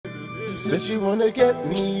Said she wanna get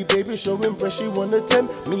me, baby showing breast, she wanna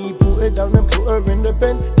tempt me. Put her down and put her in the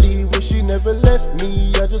Bentley. Wish she never left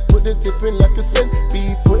me, I just put the tip in like a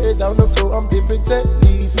centipede. Put it down the floor, I'm dipping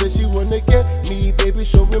Tetley. Said she wanna get me, baby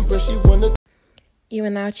showing breast, she wanna. You are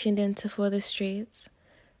now tuned in to For the Streets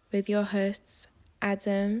with your hosts,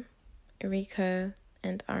 Adam, Rico,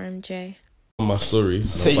 and RMJ. My story.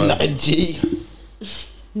 Say nothing, G.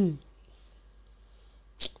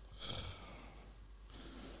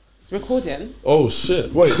 It's recording. Oh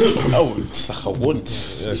shit! Wait. Oh, it's like a want.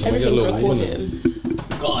 Yeah, can we get a little warning?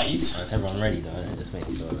 Guys. Is everyone ready though? Just make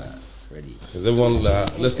sure that ready. Is everyone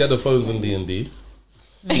like? Let's get the phones in D&D.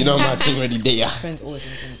 You know my team already there. Friends always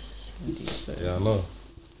Yeah, I know.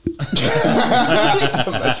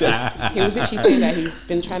 My chest. He was literally saying that he's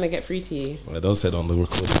been trying to get through to you. I don't say that on the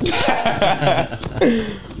recording.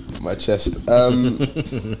 My chest.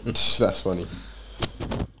 That's funny.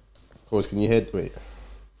 Of course, can you hear? Wait.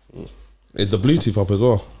 It's the Bluetooth up as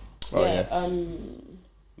well. Oh yeah.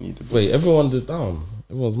 Need the Wait, everyone's is down.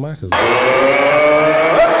 Everyone's mic is down.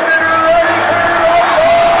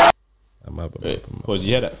 Wait, of course,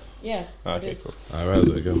 you hear that? Yeah. Oh, okay, cool. Alright,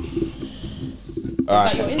 so again. Is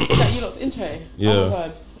that you lot's intro? Yeah. Oh my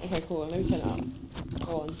god. Okay, cool. Let me turn it up.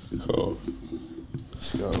 Go on. Cool.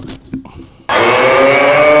 Let's go.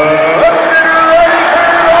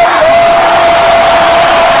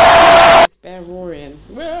 It's bare roaring.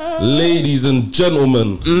 Ladies and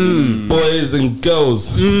gentlemen, boys and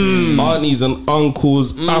girls, aunties and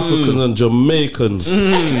uncles, Africans and Jamaicans,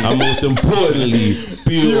 and most importantly,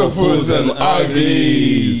 beautifuls and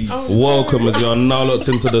uglies. Welcome as you are now locked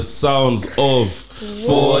into the sounds of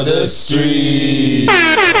For the Street.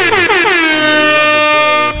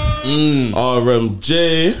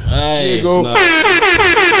 RMJ. Hey, you go.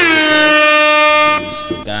 It's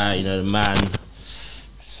the guy, you know, the man.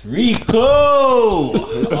 It's Rico.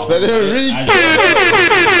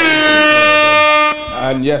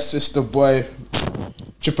 And yes, it's the boy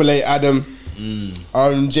Triple A Adam.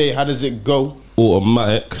 RMJ, how does it go?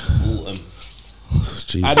 Automatic.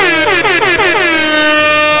 Adam.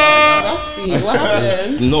 Rusty, what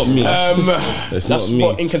happened? Not me. It's That's not me.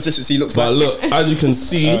 what inconsistency looks But like. look, as you can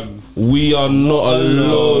see, we are not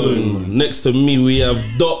alone. Next to me, we have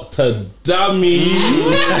Dr. Dammy.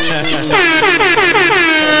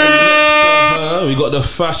 We got the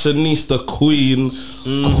fashionista queen,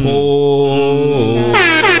 Cole.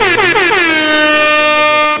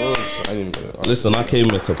 Listen, I came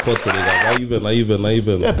here to pod today, guys. How you been?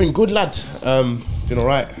 Yeah, been good, lad. Been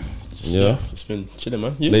alright. Yeah. Just been chilling,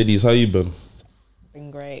 man. You? Ladies, how you been? been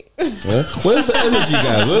great. Yeah? Where's the energy,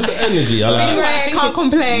 guys? Where's the energy? I like Great, can't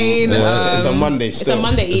complain. It's a Monday It's still. a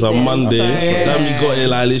Monday evening. It's a Monday. So, Then we got here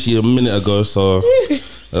like literally a minute ago, so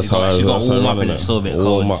that's how She got that's how warm up I'm and having it's it. still a bit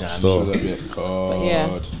Warm cold. up, you know so. but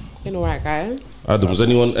yeah, been alright, guys. Adams,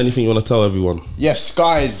 anything you want to tell everyone? Yes,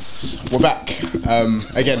 guys, we're back.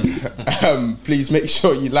 Again, please make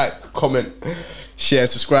sure you like, comment, share,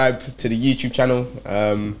 subscribe to the YouTube channel,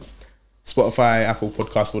 Spotify, Apple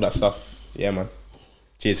Podcasts, all that stuff. Yeah, man.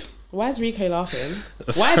 Cheers. Why is Rico laughing?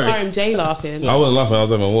 Why is RMJ laughing? I wasn't laughing, I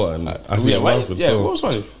was having what? And I see him laughing. Yeah, so. what was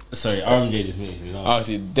funny? Sorry, RMJ just me. You know. Oh,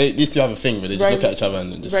 see, these two have a thing where they just look at each other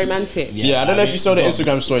and just... Romantic. Yeah, I don't know if you saw the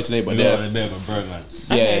Instagram story today, but we got yeah, a bit of a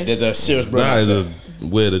bromance. Okay. there's a serious That bromance is there. a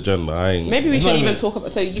weird agenda. I ain't. Maybe we It's should not even even- talk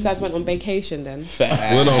about. So you guys went on vacation then?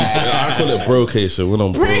 We're on, I call it brocation. We're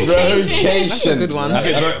on bro. Brocation. That's a good one.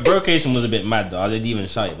 Okay, brocation was a bit mad though. I didn't even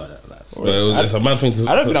shout about that. But it's a mad thing to.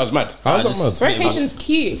 I don't think I was mad. How's that mad? Vacation's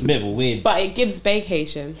cute, It's a bit of a weird. but it gives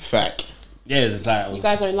vacation. Fact. Yeah, it's like You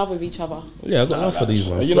guys are in love with each other. Yeah, I got love for these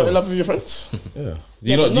Are ones. you not in love with your friends? Yeah. Yeah,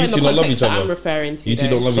 You but not in the two not love context each that I'm other. referring to. You two though.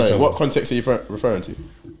 don't love each Sorry, other. what context are you referring to?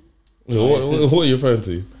 What are you referring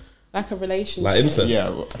to? Like a relationship. Like incest? Yeah.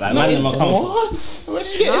 like Not man in my incest. comfort. What? Where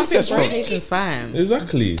did you get I think incest from? brocation's fine.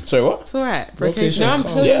 Exactly. Sorry, what? It's alright. Brocation. Brocation. No, I'm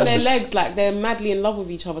pulling Yeah, their that's just- legs like they're madly in love with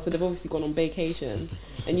each other, so they've obviously gone on vacation,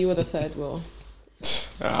 and you were the third wheel.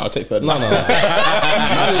 I'll take third. No. Man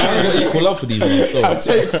got equal love for these ones. I'll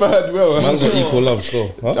Still. take third wheel. Man got equal love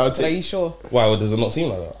still. Huh? I'll Are take. you sure? Why does it not seem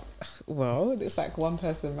like that? Well, it's like one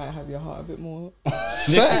person might have your heart a bit more.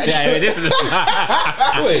 This is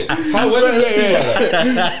Wait, how when does it seem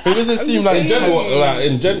like that? Who does it seem like In general, like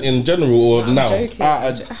in general or now?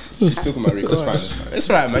 Joking. She's talking about Rico. It's fine. It's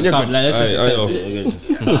right, man. You're good. Let's just Aye, accept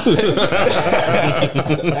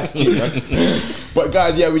it. That's cute, man. But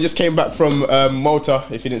guys, yeah, we just came back from Malta.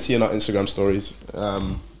 If you didn't see in our Instagram stories,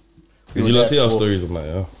 Did you not see our stories on that?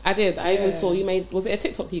 Yeah. I did. I even saw you made. Was it a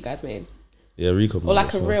TikTok you guys made? Yeah, Rico. Or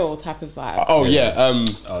like a real type of vibe. Oh yeah,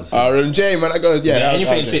 RMJ man, that goes that was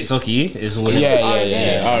anything RMJ. TikTok-y is all Yeah,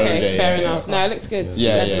 Okay, RMJ. fair enough. No, it looked good.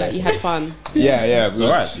 Yeah, You guys, like, you had fun. Yeah, It's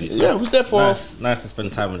alright. yeah, it was there for. Nice to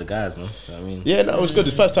spend time with the guys, man. You know what I mean, Yeah, no, it was good.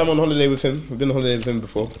 The first time on holiday with him. We've been on holiday with him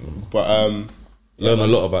before, but Learn a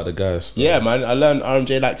lot about the guys. yeah, man, I learned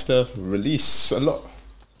RMJ likes to release a lot.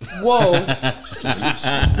 Whoa.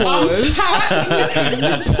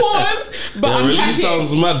 Pause. But Yeah, release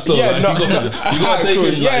sounds mad though. Yeah, like, no, you gotta take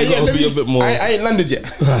it. Like, you gotta be a bit more. I ain't landed yet.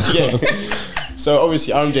 Yeah. So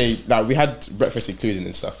obviously RMJ, like we had breakfast included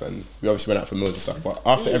and stuff, and we obviously went out for meals and stuff. But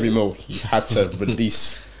after every meal, he had to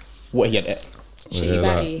release what he had ate. Shitty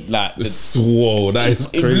batty. Like Whoa, that is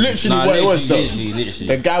it crazy. literally what it was. Though. literally.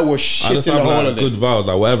 The guy was I shitting just the have whole like holiday. good vows.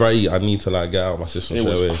 Like whatever I eat, I need to like get out of my system. It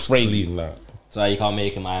was straight away. It's crazy. clean, like. So you can't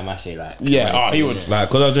make him mache like. Yeah, he would. Like,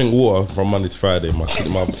 cause I drink water from Monday to Friday, my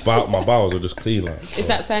bowels are just clean. Like, Is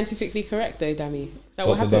that scientifically correct though, Dammy? Is that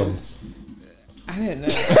what Dr. happens? Dums. I don't know.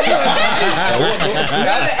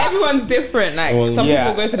 Everyone's different. Like some Yeah.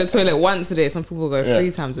 people go to the toilet once a day, some people go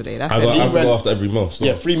 3 times a day. That's I it. have to go after every meal. So.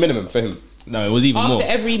 Yeah, 3 minimum for him. No, it was even After more.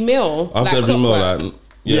 every meal. After like every meal, clockwork. like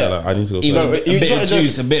Yeah. like, I need to go. Even first. No, a he's bit not of a joke.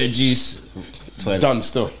 juice, a bit of juice. Toilet. Done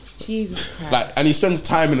still. Jesus Christ. Like, and he spends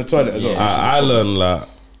time in the toilet as well. I learned like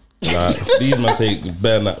these man take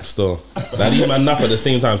bare naps still. Like these man nap at the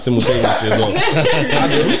same time simultaneously as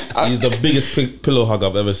well. He's the biggest pillow hug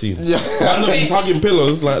I've ever seen. Yeah. He's hugging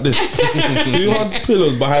pillows like this. He hugs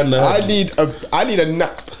pillows behind the head. I need a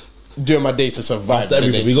nap during my day to survive. After the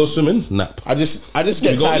everything, day. we go swimming, nap. I just We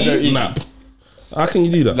get go tired very eat, easy. nap. How can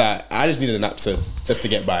you do that? Like, I just need a nap just to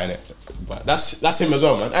get by in it. But that's him as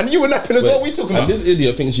well, man. And you were napping as well. What are we talking And about? this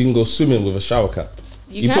idiot thinks you can go swimming with a shower cap.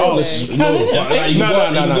 You can put on though. the no, like, you No, go, no,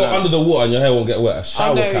 you no, can no, go no. under the water and your hair won't get wet. A shower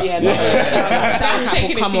Oh no, cap. yeah, no. That's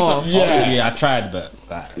taking it come too far. off. Yeah, I tried, but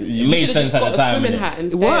like, it made sense at the time. Swimming innit? hat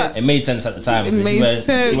instead. What? It made sense at the time. It because made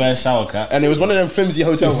sense. You wear a shower cap. And it was one of them flimsy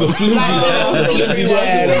hotel ones.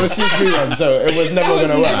 Yeah, There was see-through one, so it was never was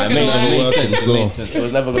going to never work. It made, gonna it made work. sense. It made sense. It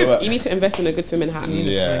was never going to work. You need to invest in a good swimming hat.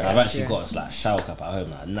 Yeah. I've actually got like a shower cap at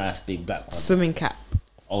home, like a nice big black one. Swimming cap.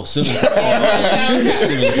 Oh, swimming cap.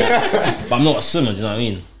 Swimming cap. But I'm not a swimmer, do you know what I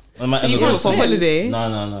mean? Am I you ever can't gonna For swim? holiday.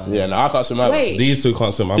 No. Yeah, no, I can't swim either. Wait. These two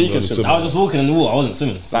can't swim. I'm He going can to swim. swim. I was just walking in the water. I wasn't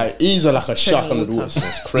swimming. Like, he's like a shark under the water.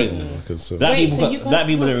 It's crazy. I can swim. Black Wait, people, so you guys black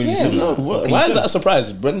people don't can't really swim? swim. No, why is that a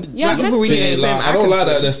surprise? When Yeah, I Black can people see really it. don't Like, swim. I don't can like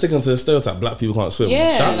that swim. they're sticking to the stereotype. Black people can't swim. Yeah,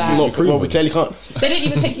 That's like- not well, we proven. clearly can't. They didn't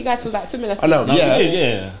even take you guys for like swimming I lessons. know, No, yeah,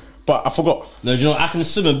 yeah. but I forgot. No, do you know, I can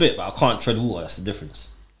swim a bit, but I can't tread water. That's the difference.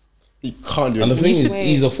 He can't do And the it. thing is, Wait.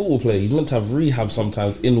 he's a football player. He's meant to have rehab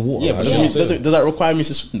sometimes in water. Yeah, but That's what I'm saying. does that require me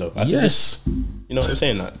to swim though? I Yes. you know what I'm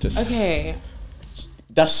saying? Like, just Okay,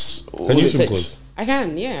 that's all Can you it swim, takes. Cause? I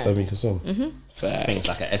can. Yeah. Don't you can swim. I think Fair. it's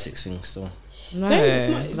like an Essex thing still. No,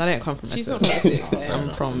 it's not- I don't come from She's Essex. not from Essex. I'm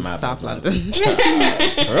from Mad, South mad. London.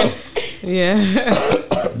 For real?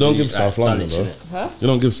 Yeah. Don't give South London, Dulwich, bro. innit? You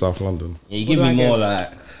don't give South London. Yeah, you give What do me I more give?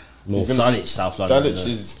 like North. Dulwich, South London. Dulwich you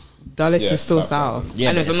know? is Dulwich Yeah, is still South south. Yeah,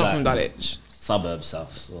 I know, but so I'm it's not from like- Dulwich. Suburbs,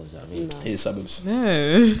 south. So, do you know what I mean? his suburbs.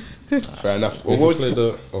 No. Fair enough. We Well, need to play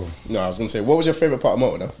the. Oh. no, I was gonna say, what was your favorite part of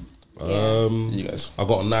Malta? Now? You guys. I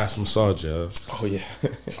got a nice massage. Yeah, Oh yeah.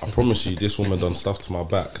 I promise you, this woman done stuff to my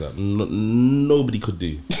back that nobody could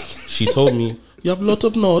do. She told me, "You have a lot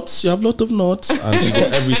of knots. You have a lot of knots," and she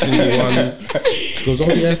got every single one. She goes, "Oh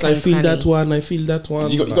yes, I feel that one. I feel that one."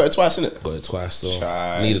 You got it twice, innit? Got it twice, so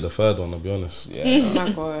Shy. needed a third one. I'll be honest. Yeah. Oh my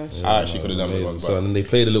gosh. I actually could have done it. Amazing. One, So but and then they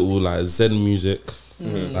played a little like Zen music.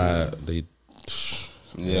 They,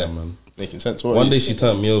 yeah, man. making sense. One day she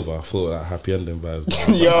turned me over. I thought like happy ending vibes.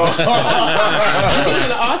 but- yo, I was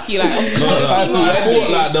gonna ask you like. I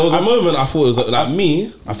thought like there was a moment I thought it was like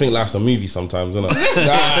me. I think life's a movie sometimes, isn't it? So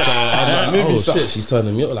I was like, Movie oh stuff. shit, she's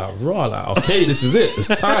turning me up like raw. Like okay, this is it. It's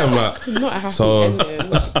time. Like Not a happy So- ending.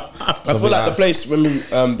 I feel like the place when we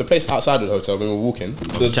the place outside of the hotel when we were walking.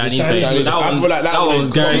 The Chinese Chinese place. place. That I one, feel like that that one one was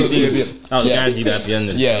is guaranteed. completely- That was Yeah. guaranteed at the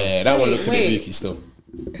end. Yeah, that one looked a bit Wait. booky still.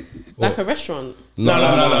 Like a restaurant. No.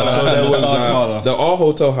 So there was like our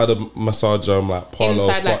hotel had a massage like parlor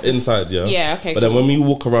Inside, spot like this- inside, yeah. yeah, okay, But then cool. when we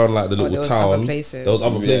walk around like the there little was town, other places. there was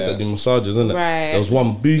other places Yeah. that do massages, isn't it? Right. There was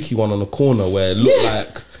one booky one on the corner where it looked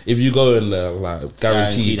like if you go in there, like Guaranteed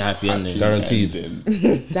guaranteed, happy ending. guaranteed.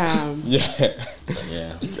 Damn. Yeah.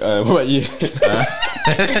 Yeah. What about you?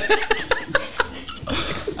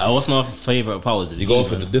 What's my favourite part was the You go view,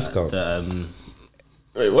 for the man. discount.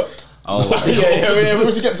 Wait, what? Oh, yeah. We'll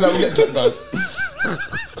get to that. We'll get to that.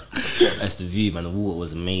 that's the view, man. The water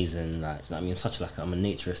was amazing. Like, you know what I mean? Such like I'm a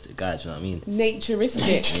naturistic guy. Do you know what I mean?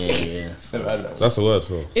 Naturistic. Yeah. So, That's a word,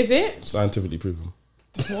 so Is it? scientifically proven.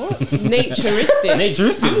 Naturistic.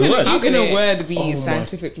 Naturistic is a word. How can Google a it. word be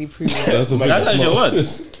scientifically proven? That's the thing. That's It's your not- word.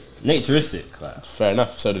 Naturistic. Like, Fair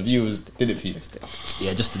enough. So the viewers did it for you.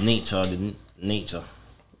 yeah, just the nature.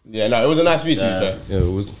 Yeah, no, it was a nice view to be fair. Yeah,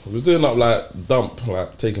 it was doing up like dump,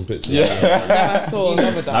 like taking pictures. Yeah. Yeah, I saw.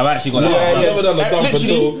 I've actually got I've never done a dump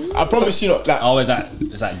Literally, I promise you not. Like, Oh, is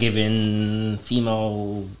that giving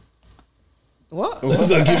female? What? What's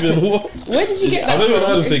that giving? What? Where did you get I've that never from?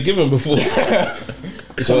 heard him say giving before.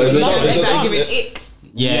 So is Is it that giving ick?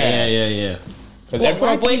 Yeah. because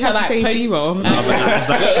For a boy to like say post. female? It's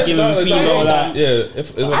like giving No, it's female like- that. Yeah, if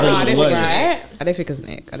it's No, like, I don't think Word. it's an Right? ick. I don't think it's an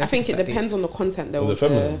ick. I think it depends on the content though Is it of the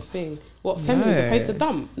feminine? thing. What feminine No. opposed to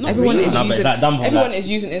dumb? Not Everyone really. is No, but using. it's like dumb on Everyone like- is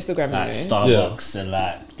using Instagram, Like you know. Starbucks and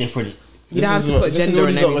like different. You don't have to put gender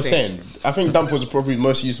and what we're everything. saying. I think dump was probably the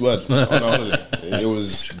most used word on our holiday. It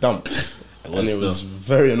was dump, and it was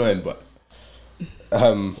very annoying. But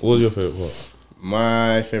what was your favourite part?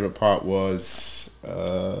 my favorite part was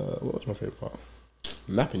what was my favorite part?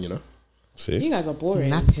 Napping, you know. See? You guys are boring.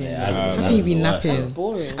 Napping. Yeah, How can you be that's That's napping?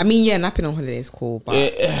 boring. I mean, yeah, napping on holiday is cool, but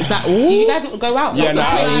is that all? Did you guys not go out? Yeah, That's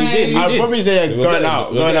no, the we point. did. I'd probably say We're going getting- out,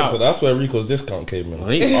 we're going getting to- out. That's where Rico's discount came in.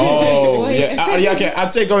 Wait. Oh Wait. yeah, okay. I'd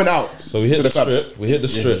say going out. So we hit To the the clubs. strip. We hit the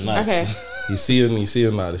strip. Nice. Okay. He's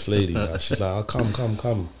seeing like this lady. Like, she's like, oh,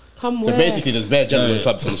 come. Come So where? basically, there's bare gentlemen No.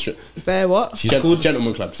 clubs on the strip. Fair what? She's called.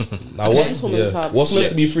 Gentlemen clubs. Now what's, Gentleman club. what's meant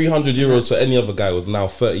to be €300 for any other guy was now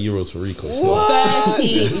 €30 for Rico. So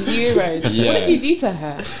 30 euros. Yeah. What did you do to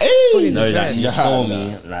her? No, like she Yeah. saw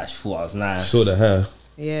me, like she thought I was nice, saw the hair.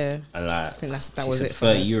 Yeah. and like I think that she was said it for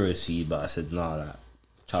 30 me. euros for you, but I said no, like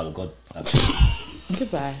child of God. Like,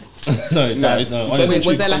 Goodbye. no, it's- no. it's honestly. Wait,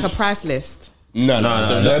 was there like a price list? No. No,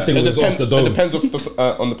 So no, just, that thing it, was off the dome. it depends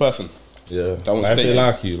on the person. Yeah, That was like, if they stated.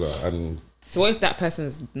 like you, like, and So what if that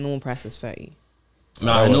person's normal price is 30?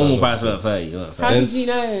 No, her normal price weren't 30. Weren't How 30. did you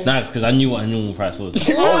know? Nah, because I knew what her normal price was.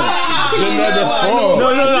 Been there before. No.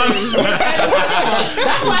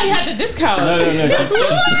 That's why you had the discount. No. he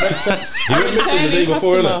went missing the day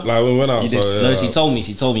before, innit? Like when we went out. You did. So, No, yeah. she told me.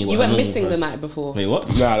 She told me. What You her went normal missing the price. night before. Wait, what?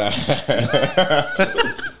 Nah.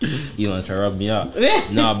 You want to rub me up?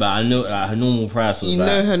 No, but I know her normal price was You like.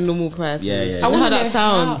 know her normal price Yeah, is. yeah. I You know wanna how that know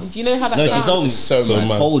sounds? Do you know how that No, sounds? she told me. So she mad.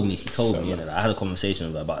 told me. She told me. You know, like, I had a conversation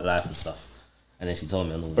with her about life and stuff, and then she told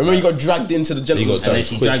me her normal Remember, you price. got dragged into the gentlemen. got And then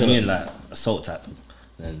she quick, dragged me innit? in like assault type.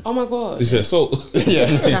 Then Oh my god. He said, so. Yeah.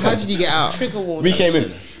 So how did you get out? Trigger warning. We came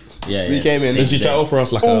in. yeah, We came in. Then she tried to offer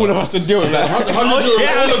us like All a of us to deal with that.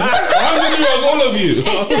 €100, all of you.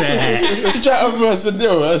 He tried to offer us to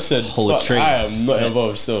deal with it. I said, Whole "Fuck, train. I am not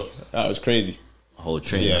involved still." That was crazy. whole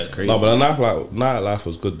train. Yeah. That's crazy. No, but the nightlife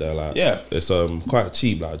was good there. Like, Yeah. it's quite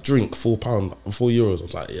cheap. Like, drink £4, €4. I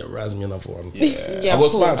was like, yeah, razz me another one. Yeah, I of got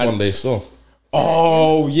course. spiked one day, so.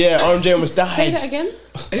 Oh yeah, RMJ almost Say that died. again.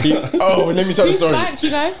 Let me tell the Who story. spiked you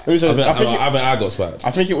guys? Let me tell you- I got spiked.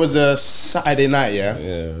 I think it was a Saturday night. Yeah,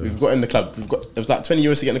 Yeah. We've got in the club. It was like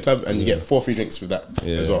 €20 to get in the club, and you get 4 free drinks with that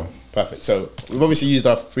Yeah. as well. Perfect. So we've obviously used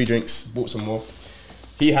our free drinks, bought some more.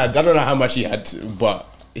 He had, I don't know how much he had, but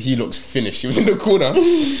he looked finished. He was in the corner.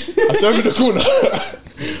 I saw him in the corner of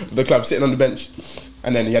the club, sitting on the bench.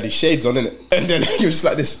 And then he had his shades on, innit? And then he was just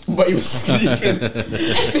like this, but he was sleeping.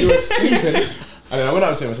 He was sleeping. And then I went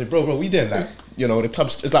out to him and said, bro, what are you doing? Like, you know, the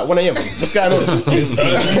club's, it's like 1 a.m. What's going on?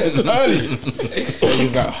 It's early. And he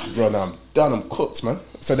was like, oh, bro, now I'm done, I'm cooked, man.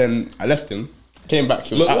 So then I left him, came back,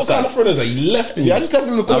 he was Look, what outside. kind of friend is that? You left me. Yeah, I just left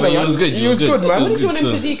him in the corner, mean, he man. was good, He was good, man. What did you want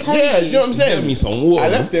him to do? Yeah, do you know what I'm saying? Get me some water. I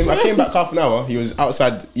left him. I came back half an hour. He was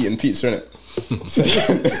outside eating pizza, innit?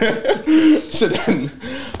 So then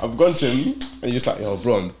I've gone to him and he's just like, yo,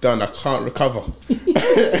 bro, I'm done. I can't recover.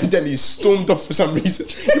 And then he stormed off for some reason.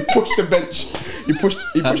 He pushed the bench. He pushed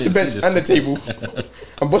the bench and the table.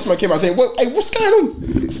 And Bossman came out saying, hey, what's going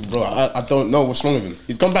on? I said, bro, I don't know what's wrong with him.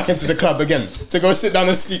 He's gone back into the club again to go sit down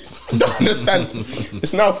and sleep. Don't understand.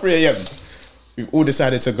 It's now 3 a.m. We've all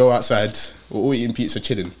decided to go outside. We're all eating pizza,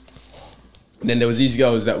 chilling. And then there was these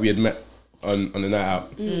girls that we had met on the night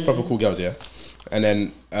out. Proper cool girls, yeah. And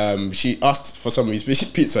then she asked for some of his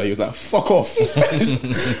pizza. He was like, fuck off.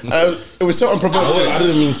 It was so unprovocative. I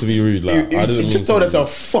didn't mean to be rude. Like, He just told her to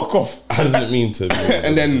fuck off. I didn't mean to.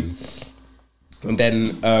 And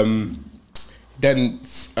then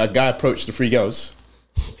a guy approached the 3 girls.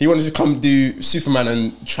 He wanted to come do Superman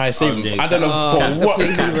and try save them. I don't know for what.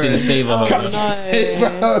 Captain Saver. Captain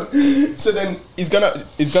Saver. So then he's gone up to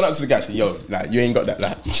the guy and said, yo, like, you ain't got that,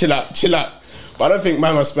 like, chill out. But I don't think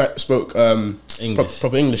Mama spoke English.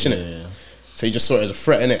 proper English, innit? Yeah. So he just saw it as a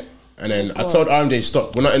threat, innit? And then I told RMJ,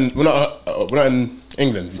 stop. We're not in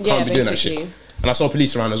England. We can't be doing that shit. basically. And I saw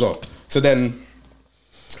police around as well. So then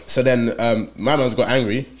So then my man's got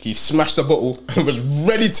angry. He smashed the bottle and was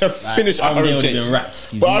ready to finish RMJ would have RMJ. been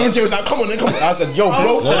wrapped. But RMJ was like, come on, then, come on. I said, yo,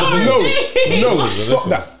 bro, no,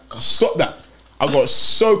 stop that. I got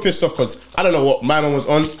so pissed off because I don't know what my man was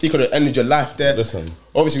on. He could have ended your life there. Listen,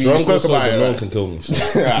 Obviously, we drunk or spoke about sober, it. no right? one can kill me.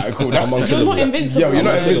 Alright, cool. That's You're not invincible. Yo, you're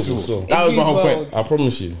not I'm invincible. invincible. That was my whole point. I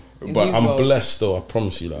promise you. But whose I'm world? blessed though, I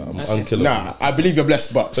promise you that. I'm unkillable. Nah, I believe you're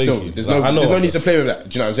blessed, but Thank still, you. there's Like, I know no I'm need to play with that.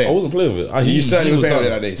 Do you know what I'm I saying? wasn't playing with it. You certainly was was playing done. with it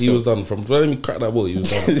that day, He still. was done. From when he cracked that ball, he was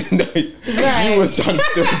done. No, he was done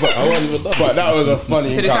still, but I wasn't even done. But that was a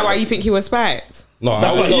funny. So is that why you think he was spiked? No,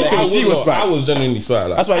 That's why he thinks he was I spiked. was genuinely spiked.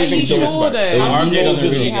 Like, That's why Are he you thinks he was sure spiked. though? RMJ doesn't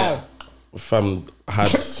really Yeah. get. fam had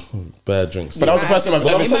bare drinks. But that was the first time I've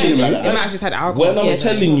ever seen him like He might that. have just had alcohol. When I'm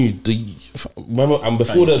telling you, remember, and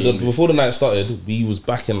before before the night started, we was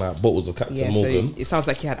back in like bottles of Captain Yeah, so Morgan. it sounds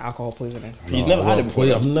like he had alcohol poisoning. He's never had it before.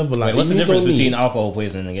 I've never like. Wait, what's the you difference told me- between alcohol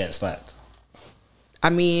poisoning and getting spiked? I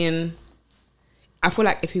mean, I feel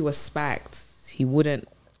like if he was spiked, he wouldn't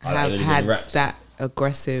Oh, like, have he would've been had wrapped. that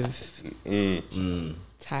aggressive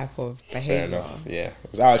type of Fair behavior. enough. Yeah,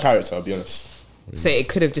 it was out of character. I'll be honest. So it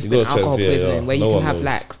could have just You been gotta check alcohol VAR. poisoning, where you No can one have knows.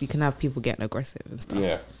 like you can have people getting aggressive and stuff.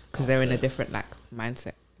 Yeah, because they're in a different like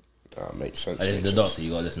mindset. that makes sense. This is makes the sense. doctor. You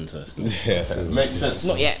gotta listen to us. Yeah, makes sense.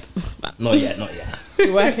 Not yet. Not yet. Not yet.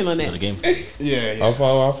 You're working on Not the it. game. Yeah, yeah. How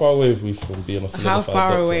far away are we from being a solidified How far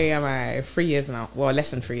doctor? away am I? 3 years now. Well, less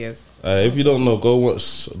than 3 years. If you don't know, go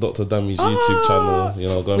watch Dr. Dami's YouTube channel. You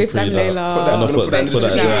know, go and With pre Dam that. Layla. Put that- And I'll I'm gonna put put that in that. the Put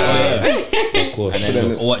that. description. Yeah, of course. And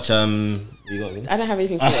then watch you got it? I don't have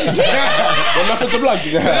anything to watch. Well, nothing to plug.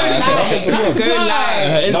 Go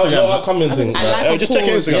live. No, no, I'm commenting. I like Just check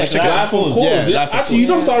your Instagram. Yeah, Check your live Of course, yeah. life of Actually, you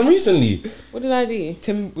done something recently. What did I do?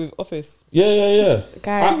 Tim with Office. Yeah.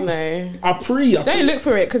 Guys, no. I Don't look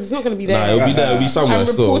for it because it's not going to be there. Nah, it'll be there. It'll be somewhere I'm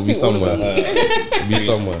still. It'll be reporting all of somewhere. It'll be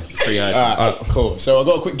somewhere. Pretty hard. Alright, cool. So I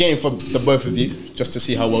got a quick game for the both of you, just to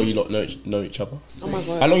see how well you lot know each other. Oh my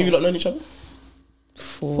God. How long have you lot known each other?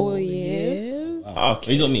 4 years. Ah,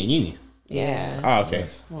 okay. He's got me in uni. Yeah. Ah, okay.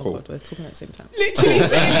 Oh Cool. God, we're talking at the same time.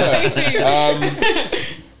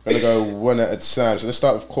 Gonna go one at a time. So let's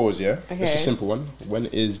start with cause, yeah? Okay. It's a simple one. When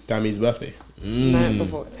is Dami's birthday? 9th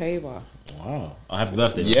of October. Wow. Oh, happy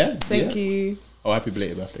birthday. Yeah? Thank you. Oh, happy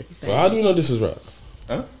belated birthday. So how do you know this is right?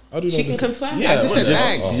 Huh? How do you know She can this? confirm. Yeah, I just said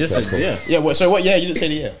thanks. She just said, yeah. Yeah, so what year? You didn't say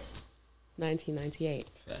the year. 1998.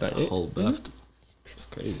 That whole birthday. It's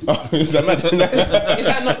crazy. Oh, is that mad?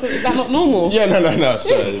 Is that not normal? Yeah, no.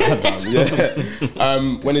 Sorry.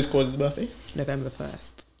 Yeah. When is Cause's birthday? November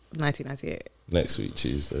 1st, 1998. Next week,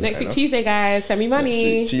 Tuesday. Next week Tuesday, guys. Send me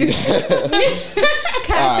money. Next week,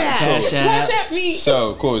 Cash at me.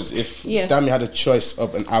 So, Cause, if Yes. Dami had a choice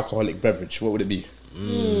of an alcoholic beverage, what would it be?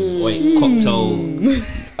 Wait, cocktail.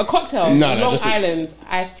 A cocktail. No, Long just Island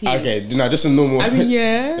iced tea. Okay, just a normal. I mean,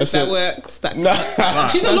 yeah, That's that it. works. That No.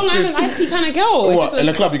 She's a Long Island iced tea kind of girl. If What, it's in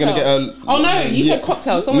the club you're gonna get a... Oh no, you Yeah. said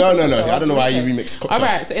cocktail. Someone No, said no. cocktail. I don't know why you Okay. remix cocktail.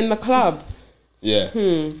 Alright, so in the club. Yeah. I'm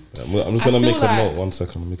just I gonna feel make a like- note. 1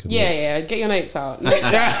 second. I'm making Yeah, notes. yeah. Get your notes out.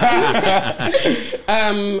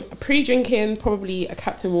 Pre-drinking, probably a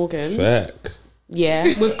Captain Morgan. Fact.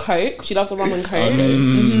 Yeah, with Coke. She loves a rum and Coke.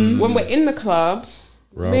 When we're in the club,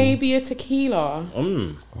 Rum. maybe a tequila.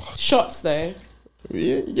 Shots though.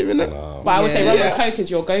 Yeah, you giving that? But I would say rum and Coke is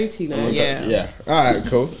your go-to now. Yeah. Yeah. Alright,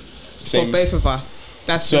 cool. for Same. both of us.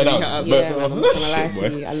 That's Swear really down. us. Yeah, man, I'm not gonna lie Shit, boy.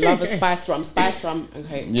 to you. I love a spice rum and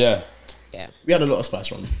Coke. Yeah. Yeah. We had a lot of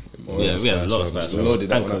spice rum. Yeah, we had a lot of Spice spice. We loaded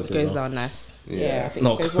that one up. Goes down nice. Yeah, I think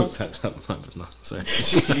No, it goes well. no, sorry.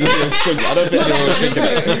 I don't think anyone was thinking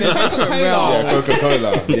that. Coca-Cola. Yeah,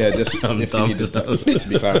 Coca-Cola. Yeah, just I'm if you dumb, need this dumb. to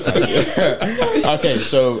be clarified. Okay,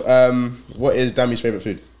 so what is Dami's favourite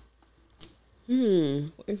food?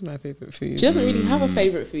 What is my favourite food? She doesn't really have a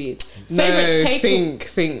favourite food. No, Favorite take.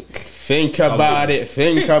 think. Think about it.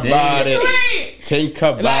 Think about it. Think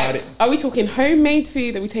about Like, it. are we talking homemade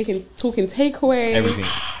food? Are we talking takeaway? Everything.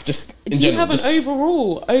 Just in Do you general. have an just,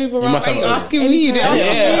 overall? You must have Are an Asking me, you didn't ask me.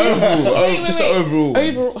 Yeah, overall. Just an overall.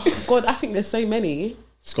 Overall. Oh God, I think there's so many.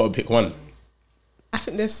 Just got to pick one. I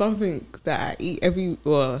think there's something that I eat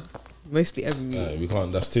mostly every week. No, we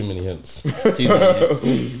can't. That's too many hints. Too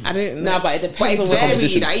many. I don't No, know. but it But depends it's on what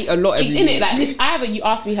competition. varied. I eat a lot every in week. it. Like it's either you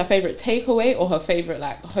ask me her favorite takeaway or her favorite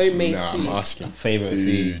like homemade Nah, food. I'm asking. Favorite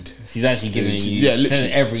food. She's actually giving Food. you. Yeah, She said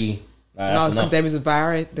literally. every. No, because there is a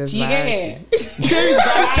variety. There's Do you variety. get it?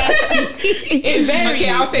 It varies. Okay,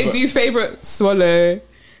 I'll say do favorite swallow,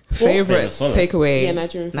 favorite Favorite swallow? takeaway. Yeah,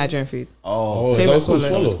 Nigerian food. food. Oh, Favorite that was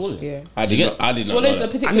swallow. swallow. Yeah. I did not know Swallows a that.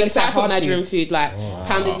 particular I mean, it's like type of hot Nigerian food, like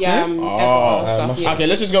pounded yam, Oh. stuff. Yeah. Okay,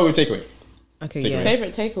 let's just go with takeaway. Okay, Takeaway. yeah.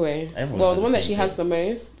 Favorite takeaway. Everyone Well, has the the one that same she has the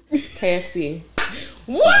most, KFC.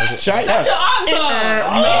 What? Shite. That's your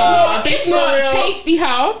answer. It's not Tasty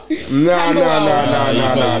House. No.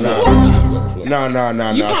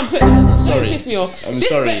 You can't put that. Sorry. Don't piss me off. I'm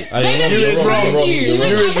sorry. You is wrong. You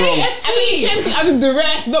is wrong. KFC. I did the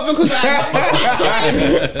rest, not because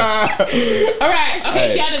Alright, okay,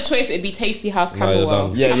 she had a choice. It'd be Tasty House,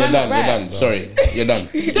 Camberwell. Yeah, Am you're I done. right? You're done. Sorry, you're done.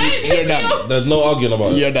 Don't piss You're me done. off. There's no arguing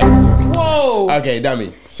about it. You're done. Whoa. Okay,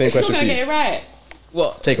 Dammy. Same She's not question for gonna get you. it right.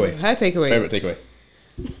 What? Takeaway. Her takeaway. Favorite takeaway.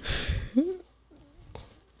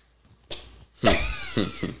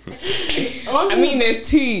 I mean, there's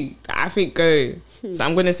two that I think go. So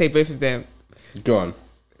I'm gonna say both of them. Go on.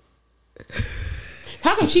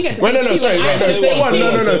 How come she gets to Wait, say no, two sorry. when I No, said say two? one.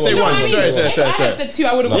 No, say You know one. what I mean? Sorry. If I had said two,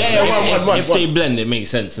 I would have Yeah, gone one. If they blend, it makes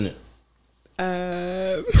sense, innit?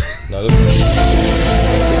 No,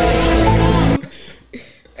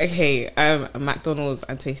 Okay, McDonald's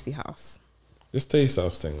and Tasty House. this Taste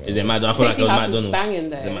House thing. Is it McDonald's? I feel like Tasty it was House is McDonald's. banging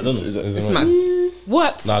there. Is it McDonald's? It's Mac.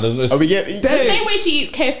 What? Nah, there's Are we get? The same way she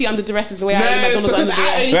eats KFC under duress is the way I eat McDonald's because under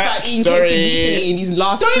I only duress. started eating Sorry. KFC recently in these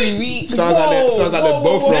last 3 weeks. Sounds like they're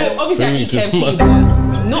both wrong. No, obviously I eat Three weeks is KFC, mad.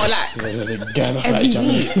 but Not like Going off like each other.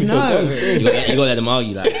 no. You gotta let them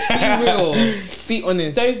argue, like. Be real. Be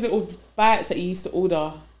honest. those little bites that you used to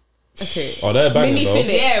order. Okay. Oh, they're banging Mini though.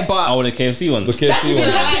 Phillips. Yeah, but Oh, the KFC ones. The That's KFC been one.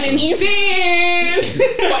 happening since.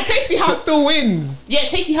 but Tasty House still wins. Yeah,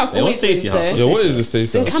 Tasty House Yeah, always what's Tasty wins House? though. Yeah, what is this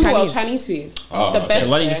Taste In House? Camberwell, Chinese. Chinese food. Oh, The okay. best.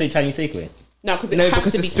 Why did you there. say Chinese takeaway? No, because it No, has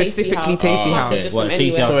because to be it's specifically Tasty House. Tasty You can't House. put just What, from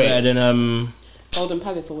Tasty House anywhere. better than Golden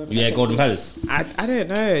Palace or whatever. yeah, Golden Palace. I don't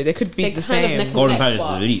know. They could be They the kind of same. neck and Golden neck, Palace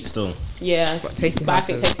but- is elite still. Yeah, But Tasty but I House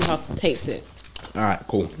think is- Tasty House takes it. All right,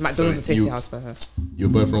 cool. McDonald's and Sorry, Tasty House for her. You're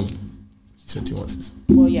both wrong. She said two answers.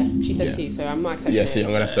 Well, yeah, she said Yeah. two, so I'm not accepting Yeah, it. see,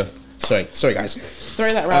 I'm gonna have to. Sorry, guys. Throw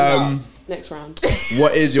that round out. Next round.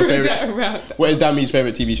 What is your favorite? What is Dammy's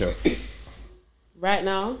favorite TV show? Right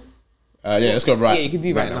now, Yeah, let's go right. Yeah, you can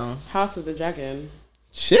do right now. House of the Dragon.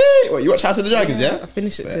 Shit, what, you watch House of the Dragons? I Yeah.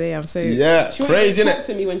 finished it today. I'm so Yeah, She won't crazy, even talk innit?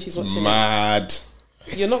 to me when she's watching Mad.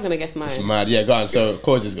 it. You're not gonna guess mine. It's mad. Yeah, go on. So,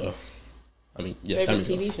 causes go. I mean, yeah, Favorite Dammy's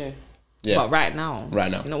go. TV show. Yeah, But right now.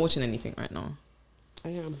 Right now. You're not watching anything right now. I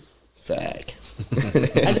am. fag.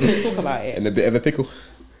 I just don't talk about it. And a bit of a pickle.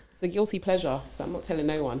 It's a guilty pleasure, so I'm not telling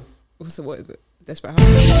no one. What is it? Desperate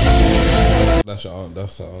Housewives.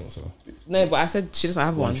 That's the answer. No, but I said she doesn't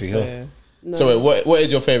have one. Tree So. Hill. No. So, wait, what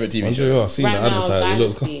is your favorite TV I'm show? sure I've seen right the now, advertising. It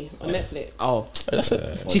looks Dynasty on Netflix. Oh, That's it. she's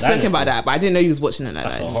Dynasty. spoken about that, but I didn't know you was watching it like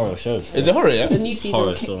That's a that. horror show. Is it horror? Yeah. The new season.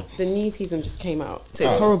 Horror still. The new season just came out. So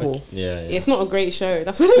it's horrible. Yeah. It's not a great show.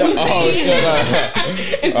 That's what I'm saying.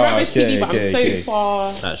 It's rubbish okay, TV, but okay, I'm so okay.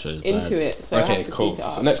 far That show's into bad. it, so I Okay, have to cool. keep it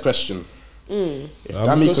up. So, next question. If I'm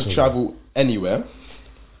Dammy could questioning. travel anywhere,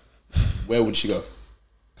 where would she go?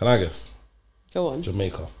 Can I guess? Go on.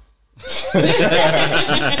 Jamaica. On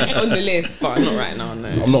the list, but not right now. No,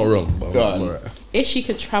 I'm not wrong, but Go I'm on. alright. If she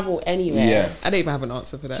could travel anywhere, Yeah. I don't even have an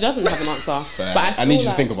answer for she that. doesn't have an answer. Fair. But I I need you feel to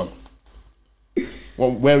like think of one.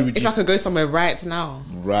 Well, where would If you? I could go somewhere right now,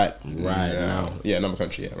 Right now. Yeah, another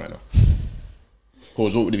country. Yeah, right now.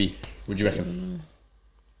 Cause what would it be? Would you reckon?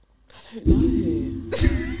 I don't know.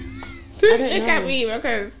 I don't look know. at me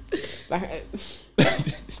because Like,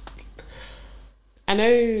 I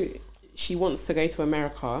know she wants to go to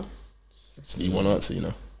America. Just need one answer, you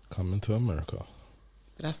know. Coming to America.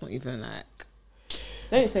 but that's not even like.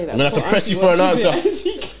 Don't say that. I'm gonna have to Poor press you auntie for an wants answer.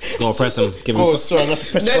 to- Go on, press him. Give him. Cause sorry, I'm gonna have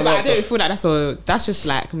to press you No, for an but I answer. don't feel like that's just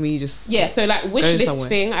like me just. Yeah, so like wish Going list somewhere.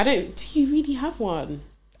 thing. I don't. Do you really have one?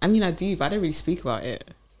 I mean, I do, but I don't really speak about it.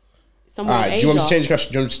 Somewhere in Alright, Asia. do you want me to change the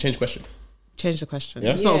question? Do you want me to change the question? Change the question.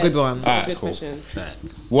 Yeah? It's not a good one. It's not a Alright, good cool. question.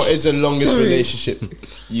 What is the longest Sorry. relationship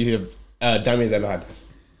you have Dammy's ever had?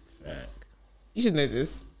 You should know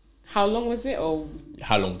this. How long was it? Or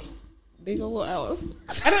How long? Nigga, what else?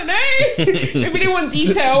 I don't know. Maybe they want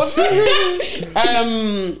details.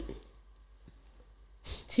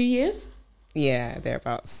 2 years. Yeah,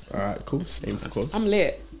 thereabouts. Alright, cool. Same for course. I'm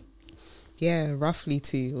lit. Yeah, roughly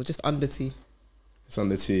 2 or just under 2. It's on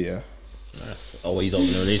the T, yeah. Oh, he's all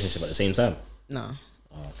in a relationship at the same time. No.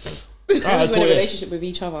 We're Alright, in a cool. Yeah. relationship with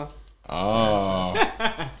each other. Oh,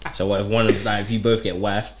 So what if one of like if you both get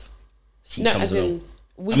wifed, she No, comes as along. in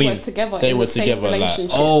we I mean, were together. they in were the same together, like-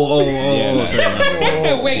 relationship. Oh,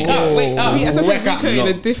 sorry. Wake up. Yes, I Wake said up, Rico in no.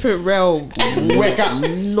 a different realm. wake up.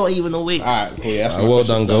 Not even awake. Alright, cool. Yeah, that's my Well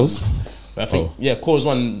question, done, so- girls. I think Oh. yeah, cause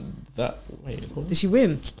one that wait, cause? Did she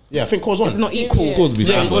win? Yeah, I think cause one. It's not equal. Yeah. Supposed to be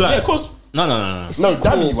Yeah, simple. yeah, cause No. no,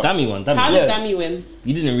 Dammy one. Dammy one. How Dammy. did Yeah. Dammy win?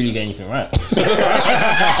 You didn't really get anything right. So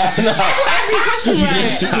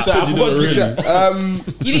I forgot to keep track.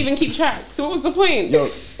 You didn't even keep track. So what was the point?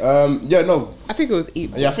 Yeah, no, I think it was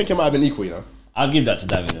equal. yeah, I think it might have been equal, you know. I'll give that to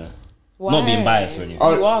Dammy though. Why? Not being biased or anything.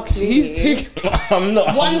 You are clearly. He's taking. I'm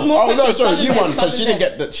not. One's more. Oh no, precious sorry, than you the won because rest, she doesn't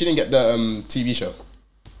didn't it? get the TV show.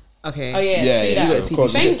 Okay. Oh yeah. Yeah, see yeah, that. so of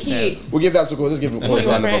course. Thank you. We'll give that to Let's give a Not your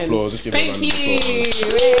round of friend. applause. Let's give Thank a round of applause.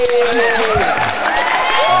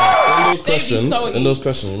 you. In those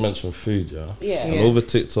questions, you mentioned food, yeah. Yeah. And over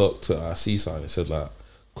TikTok, Twitter, I see something. It said like,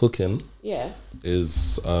 cooking Yeah.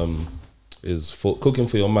 is for cooking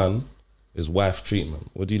for your man is wife treatment.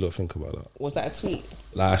 What do you lot think about that? Was that a tweet?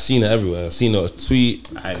 Like I seen it everywhere. I seen it a tweet.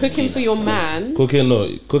 Cooking for your man.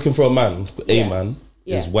 Cooking for a man, Yeah. man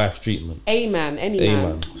is Yeah. wife treatment. A man, any A man.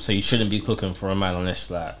 man. So you shouldn't be cooking for a man unless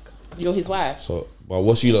like You're his wife. So, well,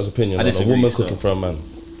 what's you lot's opinion I on a disagree, woman so- cooking for a man?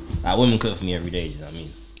 women cook for me every day. You know what I mean?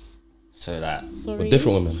 So like, Sorry. But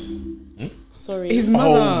different women. Sorry. His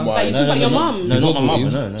mother. Oh my. Like you talk about your mum. no, not my Not mother.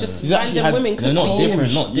 you. No, Just He's actually random had- women cook no, not for you.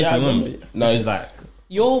 different, not Yeah, I different remember. women. No, It's like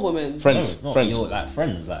Your woman. Friends. not Friends. your like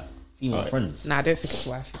friends, like female friends. Nah, I don't think it's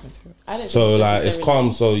wifey material. I don't So think like it's necessarily.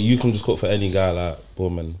 calm. So you can just cook for any guy, like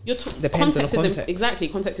woman. Your Depends on the context is context exactly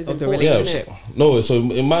context is of the important. relationship. Innit? No, so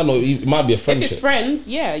it might not. It might be a If friendship. it's friends,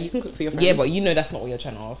 yeah, you can cook for your friends. Yeah, but you know that's not what you're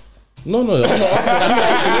trying to ask. No, I'm not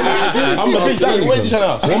asking. I'm not asking Damn, what is he trying to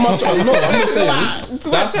ask? I'm not saying.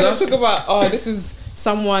 That's talk about. Oh, this is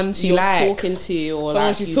someone she you're likes. talking to or Someone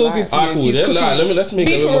like she's you talking like. to. Ah, cool. She's Then, cooking. let's make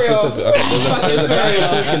Be it a little more for real. specific. Okay, there's a guy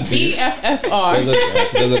you're talking to.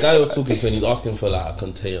 BFFR. There's a guy you're talking to, and he's asking for like a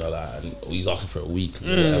container, like, and he's asking for a week, or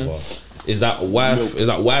whatever. Is that wife? Is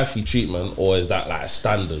that wifey treatment, or is that like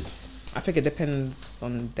standard? I think it depends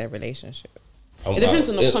on their relationship. It depends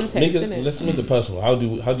on the context, innit? Let's make it personal. How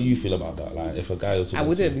do you feel about that? Like, if a guy you're talking I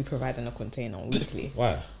wouldn't to, be providing a container weekly.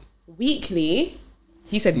 why? Weekly,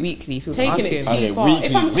 He said weekly. If he was taking asking. it too Okay, far. weekly's-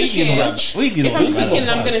 If I'm Weekly's cooking, not bad. Weekly's if not I'm bad. cooking,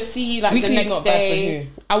 Not I'm bad. gonna see you like Weekly's the next not bad for day. who?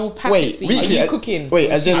 I will pack it Wait, for you. weekly. Are you cooking? Wait,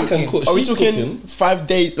 as in, I can cook. are we She's talking cooking. 5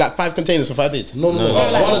 days, like 5 containers for 5 days? No.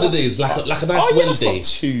 like- One of the days, like a nice Oh, yeah, that's Wednesday, not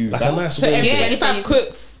too like bad. a nice So Wednesday. Yeah, if I've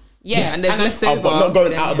cooked. Yeah, and there's and left I'm- over. But not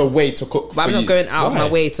going then out of the way to cook But for I'm not you. going out of my Why?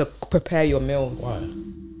 way to prepare your meals. Why?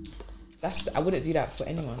 I wouldn't do that for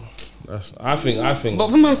anyone. I think. But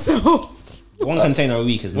for myself. One container a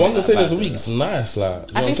week is one not that container a bad, week is nice.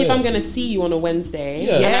 Like, I think if I'm gonna see you on a Wednesday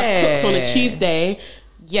Yeah. and I've Yeah. cooked on a Tuesday,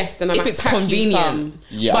 yes, then I If might it's pack convenient. you some.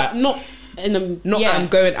 Yeah, but not in a Not yeah, that I'm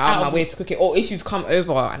going out of my of- way to cook it. Or if you've come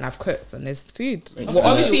over and I've cooked and there's food. Makes Well, sense.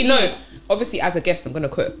 obviously, no. Obviously, as a guest, I'm going to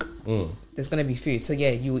cook. Mm. There's going to be food. So,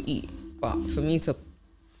 yeah, you will eat. But for me to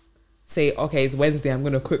say, okay, it's Wednesday, I'm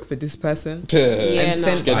going to cook for this person. Yeah, and no.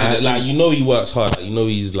 send Schedule it. Like, you know he works hard. Like, you know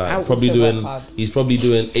he's I like probably also work doing. hard. He's probably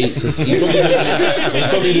doing 8 to 6. He's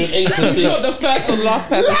probably doing 8 to He's not the 6. first or last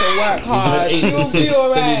person to work He's hard. doing 8 to You'll 6. be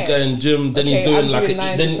alright. Then he's going gym. Then he's Okay, doing I'm like doing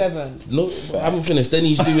 9 to 7. No, I haven't finished. Then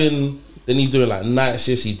he's doing. Then he's doing like night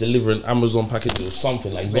shifts. He's delivering Amazon packages or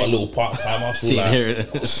something. Like he's got a little part time hustle. See, Like, here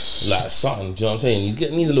it like something. Do you know what I'm saying? He's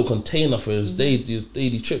getting needs a little container for his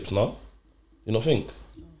daily trips. No, you don't think?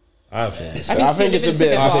 I think. I think it's a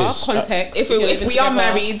bit of context. If you're we living are together.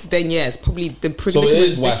 married, then yes, probably the So predicament it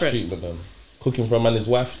is is wife different. treatment then. Cooking for a man is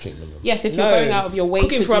wife treatment then. Yes, if you're going out of your way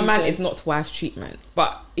cooking to for a do man so. is not wife treatment.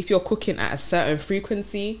 But if you're cooking at a certain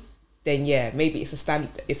frequency, then yeah, maybe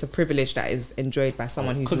it's a privilege that is enjoyed by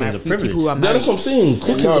someone who's Cooking's a married. privilege. People who are Yeah, married. that's what I'm saying.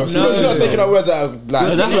 Cooking. No, you're not taking our words out of like.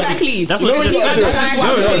 No, that's what- Exactly. That's You know what what you you just gotta do? That's what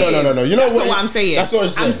I'm saying. No. You know That's not what I'm saying. That's what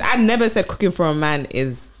I'm saying. I never said cooking for a man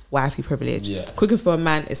is wifey privilege. Yeah. Cooking for a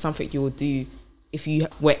man is something you would do if you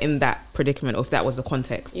were in that predicament or if that was the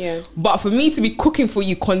context. Yeah. But for me to be cooking for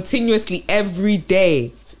you continuously every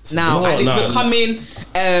day now, No, and it's no, becoming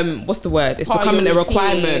what's the word? It's Part of becoming a your routine.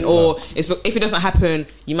 requirement, or if it doesn't happen,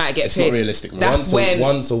 you might get It's pissed. not realistic, man. That's when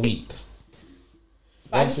once a week.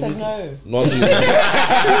 I just said no. Once a week.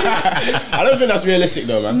 I don't think that's realistic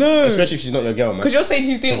though, man. No. Especially if she's not your girl, man. Because you're saying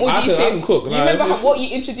who's doing all I these can shit. cook, You like, remember if- what you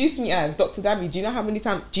introduced me as, Dr. Dabby? Do you know how many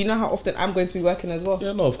times? Do you know how often I'm going to be working as well?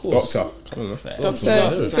 Yeah, no, of course. Doctor. I don't know.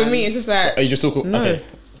 Doctor, So for me, it's just like Are you just talking? No. Okay.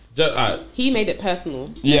 Just, alright. he made it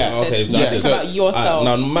personal. Yeah. He said, Okay, you yeah, think so- about yourself.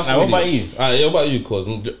 Now, massive what about idiots. Alright, yeah, what about you, cause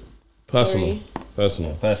personal, Sorry.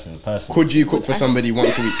 personal. Person. Could you cook for somebody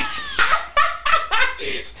once a week?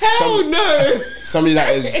 hell no. Somebody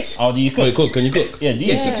that is. Oh, do you Wait, cook? cause can you cook? Yeah, do you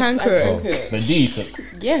Yes, cook? you can I cook. can cook. But do you cook?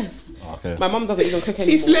 Yes. Okay. My mum doesn't even cook anymore.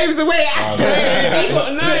 She slaves away. No,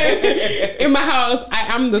 in my house,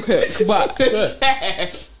 I am the cook. But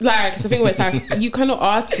like, it's the thing where it's like you cannot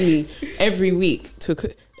ask me every week to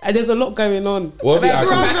cook. And there's a lot going on. What if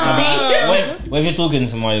you What if you're talking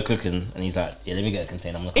to him while you're cooking and he's like, yeah, let me get a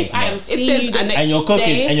container. I'm not If I am If seeing there's- you the next and you're cooking,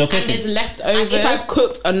 day and you're cooking. there's leftovers, If I've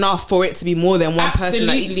cooked enough for it to be more than one person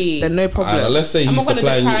that Absolutely. eats, then no problem. let's say I'm he's not gonna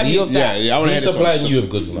supplying deprive you you. of that. Yeah, I want to He's hear this supplying one. you with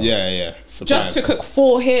goods now. Yeah. Just to cook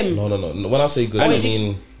for him. No. When I say goods, I he's-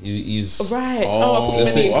 mean he's Right. Oh, I thought you meant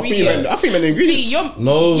listen, the I thought you ingredients. meant the ingredients. See, you're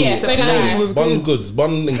no. Yeah, so did I. no, one goods,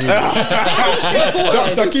 one ingredient.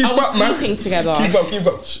 Doctor, keep I was up, man. sleeping together. Keep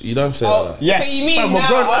up. You don't say that. Yes. So you mean Fam, we're now,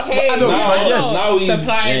 grown okay. adults, Now- man. Yes. now he's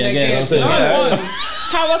Supplying the yeah, I'm goods. saying, Come yeah. on.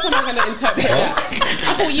 How else am I going to interpret that?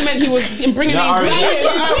 I thought you meant he was in bringing Yeah, the already. ingredients.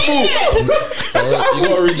 That's what I You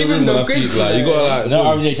gotta read the room when I sleep. Like you gotta like. No,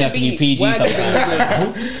 our relationship has to be PG Word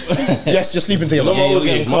sometimes. Yes, you're sleeping together. No, Yeah, you're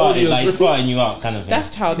audience, getting my caught, audience. like, it's cutting you out kind of thing. That's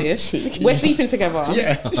childish. We're sleeping together.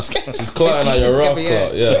 Yeah. It's clotting like your ass together,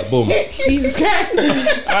 clot. Yeah, boom. Jesus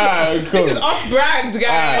Christ. Cool. This is off-brand,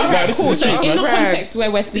 guys. Nah, this Cool. is So the streets, in the man. context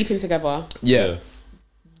where we're sleeping together, Yeah.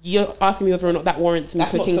 you're asking me whether or not that warrants me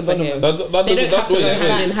That's not cooking for him. synonymous. They don't have to go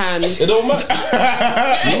hand in hand. It don't matter.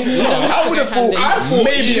 I would have thought. I thought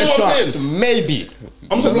maybe You a know what I'm chance. saying? Maybe.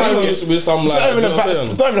 I'm supplying you with some It's like. not even you the know what fact. I'm saying?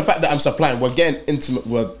 It's not even the fact that I'm supplying. We're getting intimate.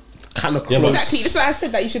 We're kind of Yeah, but close. Exactly. That's why I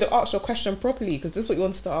said that you should have asked your question properly because this is what you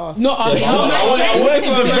wanted to ask. Not asking. I wanted to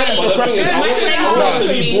develop the question. I wanted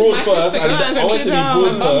to be broad first. I wanted to be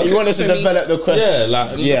broad first. You want us to develop the question? Yeah, like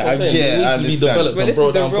Yeah, yeah, I it get. needs I to be understand. developed But and this brought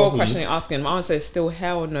is the down real properly. question you're asking. My answer is still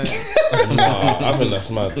hell no. Nah, I think that's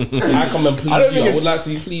mad. I come and please I don't you. think I it's- would like to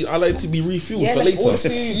be pleased. I like to be refueled Yeah, for let's later. order It's a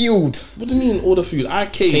feud. What do you mean order food? I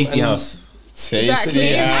came Tasty and house.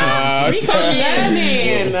 Tasty house.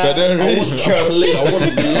 learning. I want a plate. I want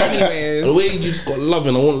Anyways. the way you just got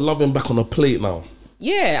loving. I want loving back on a plate now.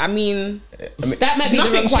 Yeah, I mean, That might be the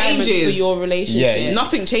Nothing requirements for changes. your relationship. Yeah, yeah.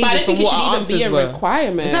 nothing But I changes don't from think it what should our even be answers a were.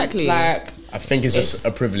 requirement. Exactly. Like, I think it's just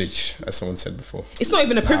a privilege, as someone said before. It's not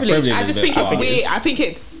even a privilege. privilege I is just a think bit it's hard. weird. I think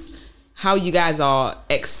it's how you guys are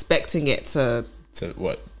expecting it to To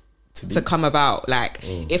what? To be. come about. Like,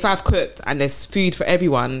 if I've cooked and there's food for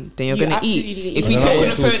everyone, then you're You gonna eat. absolutely If eat. you And talk that on the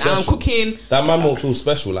won't phone feel and I'm special. cooking, That man won't feel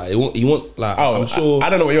special. Like he won't like. Oh, I'm sure. I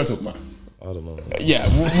don't know what you're talking about. I don't know. Yeah,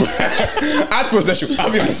 I'd feel special.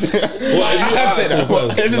 I'll be honest. Well, I'd say that.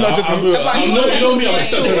 But if it's not just I'm me, you know me. I'm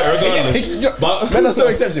accepting that regardless. But men are so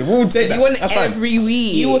accepting. We'll take that. you want That's fine. every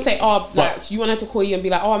week. you will say, oh, like, you want her to call you and be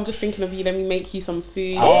like, oh, I'm just thinking of you. Let me make you some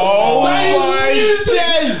food. Oh That my is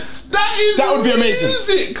days! That would be amazing.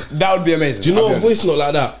 Music. That would be amazing. Do you know I'll a be voice honest. note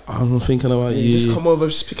like that? I'm thinking about you. You just come over,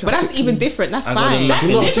 just pick up. but that's even different. That's got fine. a That's Do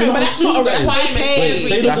you know- different, but that's not a That's requirement. okay. Every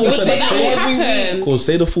Say the single full week. sentence. That Say will every happen. Cool,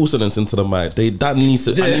 say the full sentence into the mic. That needs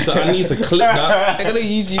to. I need to clip that. They're gonna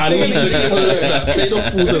use you. I need to clip that. Say the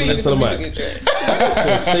full sentence into the mic.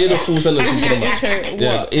 Cool, say the full sentence into the mic. Intro,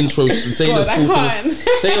 Yeah, what? intro. Say God, the I full. can't.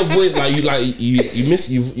 Say a voice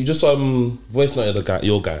you just voice noted the guy,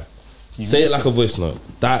 your guy. Say it like a voice note.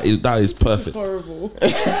 That is perfect. Horrible.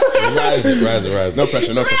 Rise it. No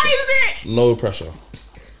pressure. No pressure. No pressure.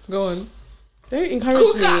 Go on. Don't encourage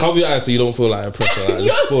me. Cover your eyes so you don't feel like a pressure. Like,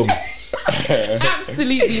 just boom.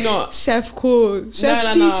 Absolutely not. Chef Cool.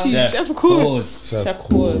 Chef no. Chichi. Chef Cool. Chef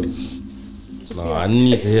Coors. Nah, I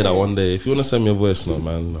need to hear that one day. If you want to send me a voice note,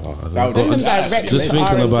 man. That would be Direct Just to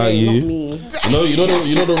thinking R&J, about not you. me.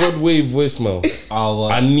 You know the red wave voicemail. Oh,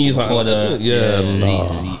 I need something. for the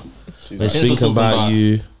Nah. Just thinking about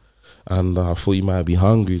you, and I thought you might be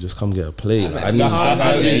hungry. Just come get a plate. I need. That's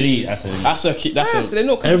elite. That's elite. That's They're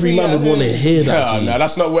not Every man would want to hear that. G. no,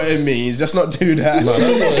 that's not what it means. Let's not do that. No,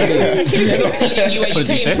 that's not it. They're not feeling you where you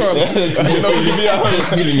came from. You're not gonna be at home.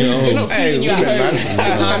 Feeling your They're own. not feeling you at home. No,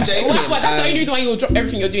 I'm joking. Well, that's the only reason why you'll drop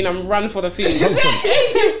everything you're doing and run for the food. No,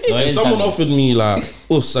 it If is someone that. offered me like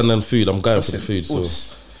us and then food, I'm going for the food.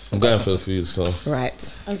 So I'm going for the food. So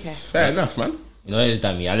Right. Okay. Fair enough, man. You know, it is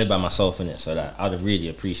that me. I live by myself in it, so like I'd really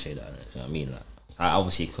appreciate that. You know what I mean? Like, I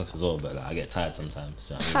obviously cook as well, but like I get tired sometimes.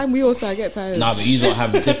 Do you know what I mean? And we also get tired. Nah, but you don't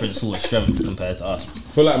have a different sort of strength compared to us. I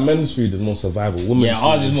feel like men's food is more survival. Women's Yeah,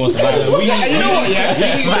 ours food is more survival. And you know what? Yeah.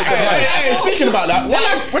 Hey, speaking about that, when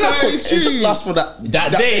I cook, it just lasts for that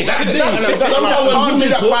day. That's it. And I'm done. Somehow when I can't do women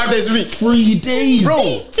that cook- 5 days a week, 3 days, bro.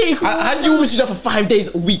 How do you want me to do that for 5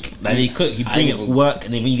 days a week? Like you cook, you bring it for work,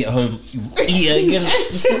 and then when you get home, you eat it again.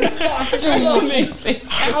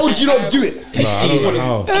 How do you not do it? Nah, I don't know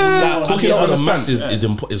how. Like, Cooking I on don't the mass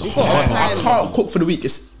understand. is I hard. can't cook for the week.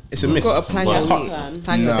 It's a myth. You've got to plan I your can't. weeks.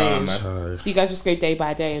 Plan your Nah, days. man. So you guys just go day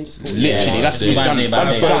by day and just fall. Literally, Yeah, that's day it. by Done. day by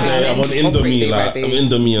Done. day. Done. I'm on Operate Indomie, day by like day. I'm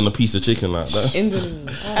Indomie and a piece of chicken like that. Indomie.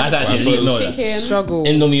 That's actually elite. No, Chicken. Struggle.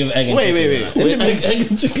 Indomie with egg and Wait. chicken, like. Egg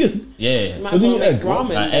and chicken. Yeah. Might What as do you well mean make egg? What?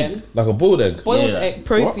 ramen Like then. egg. Like a boiled egg. Boiled Yeah, egg.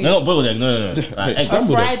 Protein. No, not boiled egg. No. Like egg.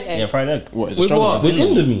 Scrambled Fried egg. egg. Yeah, fried egg. What is With it? what? With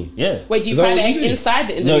Indomie. Yeah. Wait, do you Is that fry the what you egg do? inside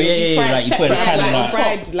the Indomie? No, or do yeah, you yeah, fry like it you put it separate? kind of like like-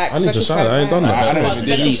 fried, like I need to special try that. I ain't done that. I don't know.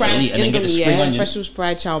 Special Elite, fried elite, and then get the Indomie, spring yeah. onion. special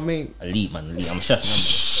fried chow mein. Elite, man. Elite. I'm a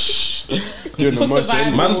chef. Doing the For most.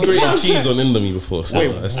 survival. Man's grated cheese on Indomie before. So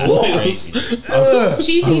Wait, that's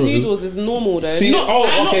Cheesy noodles is normal though. See, not, oh,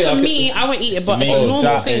 okay, not for okay. me. I won't eat it, but it's a Oh, normal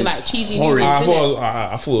that thing. is Like cheesy horrid. noodles. I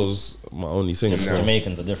innit? thought it was my only thing. So.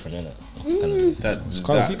 Jamaicans are different, innit? That,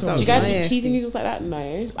 Can't keep Do you guys eat Nasty. cheesy noodles like that?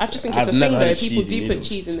 No. I just think I've it's a never thing though. had People cheesy do put noodles.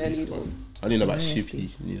 cheese in their noodles. I didn't know about soupy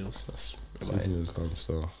noodles. That's about it.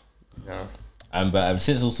 So Yeah. But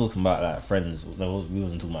since we was talking about like friends, no, we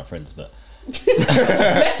wasn't talking about friends, but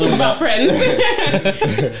Let's talk about friends.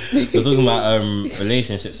 we was talking about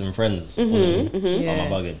relationships and friends. wasn't we? Yeah.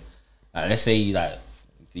 Am I bugging? Like, let's say you like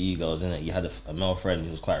for you girls, innit? You had a male friend who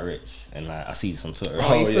was quite rich, and like I see this on Twitter.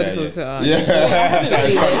 Oh, you saw yeah, this on Twitter. You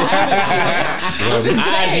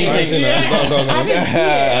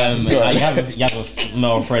have a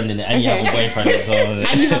male friend in it, and you have a boyfriend as well. innit?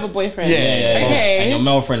 And you have a boyfriend. Yeah. Okay. And your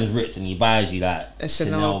male friend is rich, and he buys you like A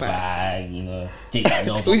Chanel bag, you know, take that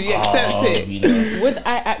Chanel Would you accept it? You know. Would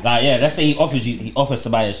I act? Like, yeah, let's say he offers to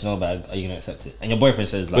buy a Chanel bag. Are you gonna accept it? And your boyfriend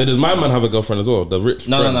says like, wait, does my man have a girlfriend as well? The rich.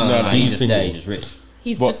 no, friend? no, he's just single. there, he's just rich.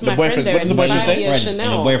 He's What, just the my friend boyfriend's- there. what does the and boyfriend buy say? me a Friend, and your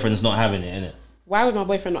Chanel. boyfriend's not having it, innit? Why would my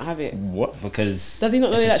boyfriend not have it? What? Because Does he not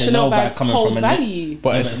know it's a that Chanel bag bags coming hold from a value?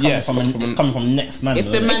 But it's it's coming from next man. If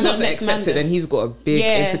though, the innit? man not doesn't next accept man it, then he's got a big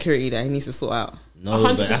Yeah. insecurity that he needs to sort out. no,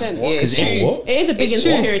 but that's 100%. Yeah, because it's true. What? It is a big It's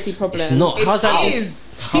true. insecurity problem. it's not. How's that? It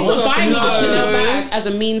is. He's not buying me a No. Chanel bag as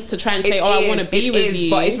a means to try and say, It "Oh, I is, want to be it with is, you."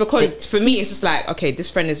 But it's because for me, it's just like, okay, this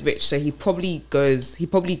friend is rich, so he probably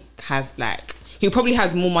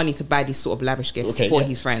has more money to buy these sort of lavish gifts Okay, for yeah,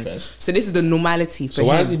 his friends. fair. So this is the normality for So him.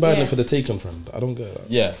 why is he buying Yeah. it for the taken friend? I don't get that.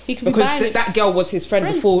 Yeah. he could be Because buying it. that girl was his friend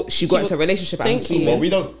before she got She into a was- relationship. I'm Thank you. assuming. Well, we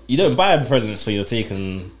don't. You don't buy presents for your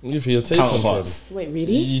taken If you're taken friend. counterparts. Wait,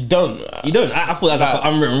 really? You don't. You don't. I thought that's like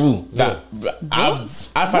an unwritten rule. That.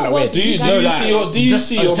 I find that What weird. Do you guys-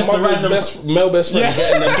 see your just a mother's random- male best friend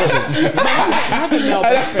getting them presents? I have a male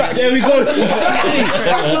best friend. There we go.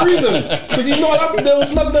 That's the reason. Because he's not allowed. There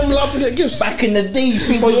was none of them allowed to get gifts. Back in the day,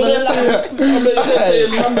 But you're there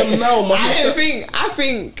saying none of them now must I accept.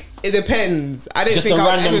 think it depends. I don't just a think I'll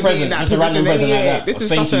ever random be in present, that just a random position present like anyway. that. This is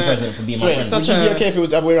Thank such you a present for being So my wait, friend. would you be okay if it was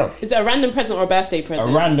the other way around? Is it a random present or a birthday A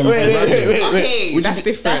present? random Wait, present. okay. Would you That's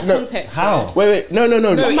be- different. That's context. How? Wait. No. No,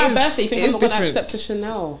 On it my is- birthday, you think it I'm is not going to different. accept a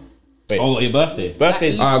Chanel? Oh, your birthday.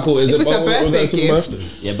 Birthdays. Alright, cool. Is If it it's a what was birthday that to the gift-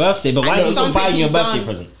 birthday? Your birthday, but why I are know you not something buying your he's birthday done.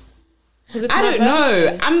 present? 'Cause it's I my don't know.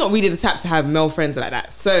 birthday. I'm not really the type to have male friends like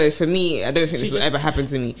that. So for me, I don't think this would just- ever happen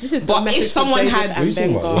to me. This is but if someone had, What are you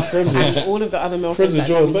talking about? and Benga and all of the other male Friends friends with that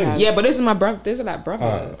Joel Danny Banks. has. yeah, but those are my brothers. Those are like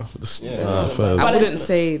brothers. Fair. I wouldn't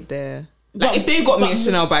say they're. Like, if they got me a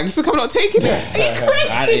Chanel bag, you think I'm not taking it? Are you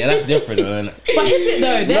crazy? Yeah, that's different, though, isn't it? But is it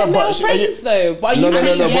though? They're No, but male are you- friends though. But are you No,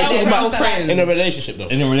 having but yeah, talking they're about male friends? in a relationship though.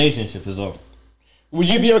 In a relationship as well. Would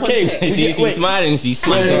you be okay? Context. Would you, wait, smiling, she's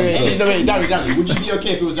wait, smiling. wait, Danny. Would you be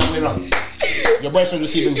okay if it was the other way around? Your boyfriend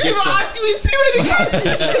receiving You're gifts from. asking me too many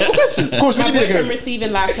questions. Of course, would My you be boyfriend okay?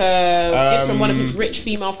 receiving like a gift from one of his rich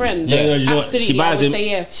female friends. Yeah, you know what? Absolutely, She buys I would him. say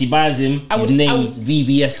yes. She buys him I his would- I name, would-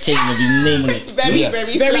 VVS chain with his name on it. Very, Yeah.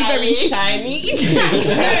 very, Very slightly. shiny.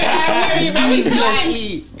 Very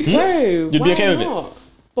slightly. Bro, You'd be why okay with it? not?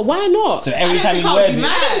 But why not? So every don't time think he I'll wears be it,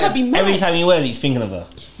 mad. I think I'd be mad. every time he wears it, he's thinking of her.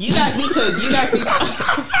 You guys need to.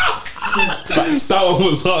 That one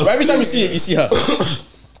was hard. But every time you see it, you see her.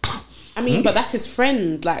 I mean, but that's his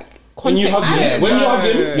friend. Like When you context. hug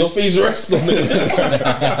him, your face rests on it.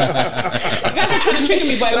 You guys are trying to trigger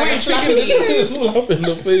me, but it won't trigger me. It's slap in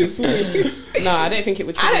the face. No, I don't think it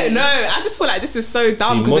would. Trigger I don't me. know. I just feel like this is so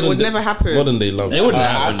dumb because it would never happen. Modern day love. It wouldn't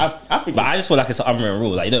happen. I think. But I just feel like it's an unwritten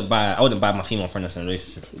rule. Like you don't buy. I wouldn't buy my female friend that's in a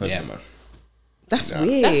relationship. Yeah, man. That's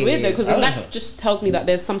weird. That's weird though, because I don't that know. just tells me that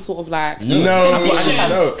there's some sort of like No.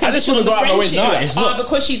 I just wouldn't go out of my way to do friendship. that. It's not.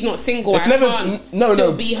 Because she's not single, It's I never- can't no,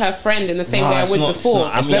 still no. be her friend in the same Nah, way I it's would not- it's before.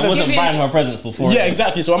 not. I mean, I wasn't Giving- buying her presents before. Yeah,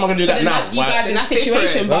 exactly. So I'm not gonna do that Then now. that's you Why? guys in that That's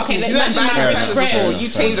situation. different. But okay, If you imagine don't buy my me rich presents friend. before, you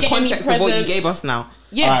change the getting me context of what you presents. gave us now.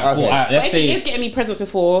 Yeah. Alright, cool. Alright, But let's if he say is getting me presents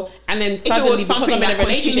before, and then If it suddenly was because something I'm in a that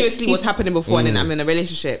relationship, continuously was he's- happening before and then I'm in a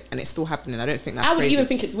relationship and it's still happening, I don't think that's I would crazy. even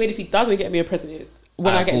think it's weird if he doesn't get me a present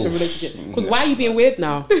when I Alright, get into a cool. relationship. Because why are you being weird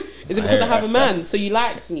now? Is it because I have a man? So you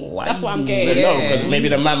liked me? Why That's what I'm you getting. No, because maybe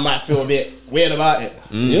the man might feel a bit weird about it.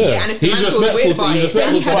 Yeah, and if the man feels weird about it, He's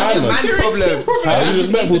then respectful to that's my the man. man's problem. He's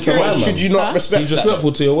respectful to my Should man. you not respect He's that?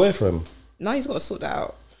 respectful to your boyfriend. No, he's got to sort that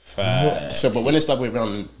out. So, but when it's that way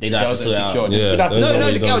around, They don't have to girls sort it are out. secure. Yeah, They don't have to there's No, no no,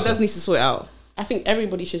 way the he girl does does need to sort it out. I think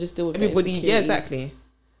everybody should just deal with Everybody, their yeah, insecurities. exactly.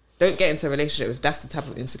 Don't get into a relationship if that's the type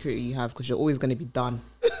of insecurity you have, because you're always going to be done.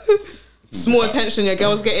 Small attention your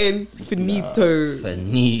girl's getting, finito.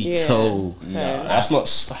 Finito. Yeah. That's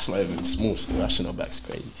not even small still. That Chanel bag's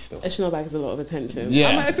crazy still. A Chanel bag is a lot of attention. Yeah,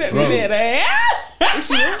 I might accept bro. it.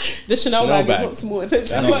 The Chanel bag bag. is not small attention,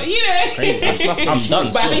 That's but you know. Crazy. That's nothing. I'm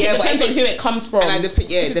done. But I think Yeah, it but depends if on who it comes from. And it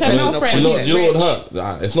It's depends her on the girlfriend. Do you know, Yeah. do you know what hurt?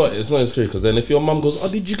 Nah, it's not insecure because then if your mum goes, oh,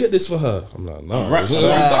 did you get this for her? I'm like, no, Right. it's not-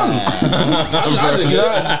 I'm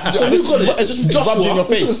done. So who's got it? It's just rubbed in your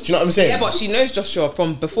face. Do you know what I'm saying? Yeah, but she knows Joshua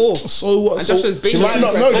from before. So what? And So Joshua's been she might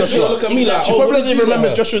not know and Joshua. she'll look at me like, She oh, probably what doesn't did even you remember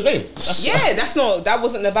get? Joshua's name. Yeah, that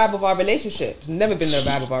wasn't the vibe of our relationship. It's never been the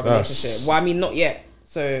vibe of our relationship. Well, I mean, not yet.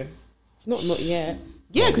 So Not yet.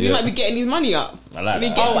 yeah, because he yet. might be getting his money up. I like When he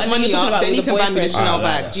that. gets Oh, his and money you're talking up, about then he with the can buy me the boyfriend. Chanel I like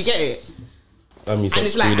bag. that. Do you get it? That means And I'm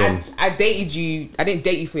it's like screwed on. I dated you. I didn't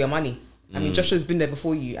date you for your money. I mean, Joshua's been there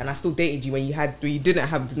before you, and I still dated you when you didn't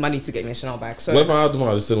have the money to get me a Chanel bag. So Whether I had the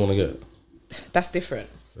money, I just didn't want to get it. that's different.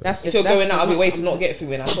 That's If you're that's going out of your much- way to not get it for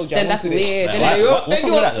me, and I told you, Then I that's wanted it. weird. Like, Then what's- You're, what's then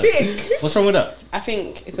wrong you're with that, sick. What's wrong with that? I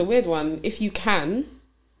think it's a weird one. If you can,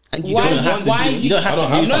 And Why- don't have to why do- you- you don't have I don't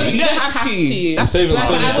to have do to. No, something. you don't have to. I'm That's saving Like,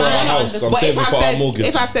 for I our wanna house. I'm understand. But saving if for our I've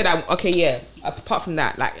mortgage. said, okay, yeah. Apart from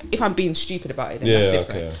that, like if I'm being stupid about it, then Yeah, that's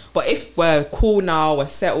different. okay. But if we're cool now, we're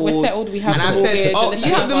settled, we have and the I've mortgage, said, oh, and this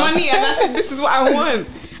you and have the that. money, and I said, this is what I want,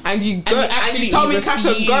 and you go, you and you absolutely tell me refuse.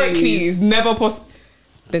 categorically it's never possible,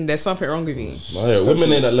 then there's something wrong with you. No, yeah,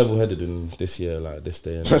 women ain't that level headed in this year, like this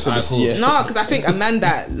day. And So this year. No, because I think a man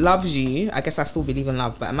that loves you, I guess I still believe in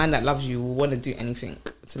love, but a man that loves you will want to do anything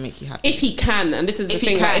to make you happy. If he can, and this is the If he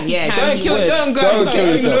thing, can, like, if he yeah. can, Don't he kill, would. don't go, Don't kill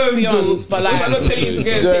yourself. beyond. But like, I'm not telling you to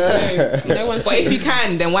go. Take no one's But if you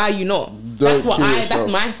can, then why are you not? that's what kill that's yourself.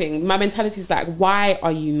 my thing. My mentality is like, why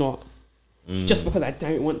are you not? Just because I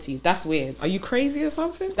don't want to. That's weird. Are you crazy or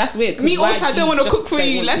something? That's weird. 'cause Me why also, I do don't want to just cook for don't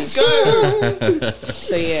you. want Let's to? go.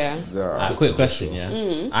 So yeah, Quick question,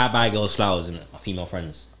 yeah. I buy girls flowers in it, my female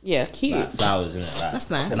friends. yeah, cute. Like, flowers in it. Like, That's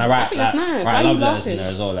nice. And I write, think that's like, nice. write Why love you letters in laughing? there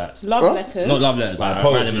as well. Like, Love letters. not love letters, but I write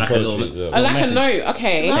poetry, them like a little, poetry, yeah. Oh, like a message. note.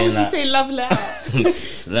 Okay. Why Saying would you that- say love letter?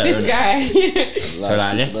 This guy. So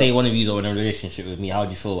like, let's say one of you's are in a relationship with me. How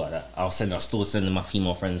do you feel about that? I'll still sending my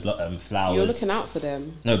female friends flowers. You're looking out for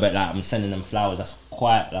them. No, but like I'm sending them flowers. That's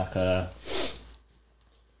quite like a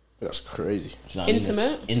That's crazy. do you know what I mean? It's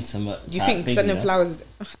Intimate? intimate. You type think thing, sending yeah? flowers?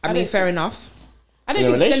 I mean, don't fair enough. I don't In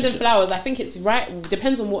a think sending relationship. flowers. I think it's right.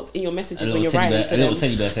 Depends on what's in your messages A when little you're teddy writing bear, to a little them.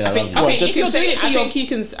 teddy bear say I I think, love you. I think just if you're doing it I for your think you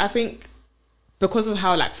can. I think because of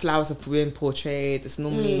how like flowers have been portrayed, it's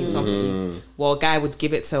normally something. Well, a guy would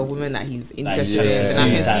give it to a woman that he's interested in, and I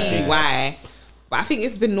can that see thing. why. But I think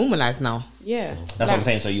it's been normalized now. yeah. That's what I'm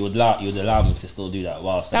saying. So you would allow me to still do that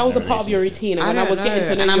whilst That I'm was in a part of your relationship. routine, and I when I don't was getting know.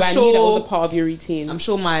 to know And you, I'm I knew that was sure- a part of your routine. I'm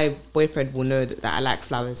sure my boyfriend will know that I like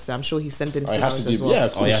flowers, so I'm sure he's sending Oh, it flowers has to do. as well. Yeah,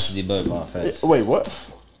 of Oh, you have course. to do both our first. Wait, what?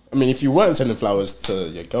 I mean, if you weren't sending flowers to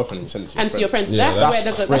your girlfriend, you send it to your and to your friend. friends, Yeah, that's that's where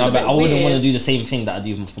there's a, crazy. that's No, a but bit I wouldn't want to weird. do the same thing that I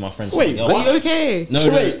do for my friends. Wait, Yo, but Are you okay? No,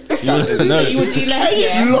 Wait, this guy is- no, You would do less,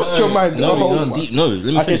 yeah. you lost your mind. no, Oh, no, my- deep, no. Let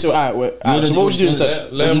me Okay, finish. so alright, wanna so what would you do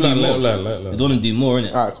instead? Let him You do learn, let more. him learn, let him You learn. don't want to do more,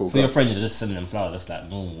 innit? Alright, cool, For your go. friends, you're just sending them flowers. That's like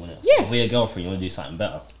normal, innit? Yeah. For your girlfriend, you want to do something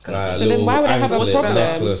better. Like, So then why would I have a anklet, problem?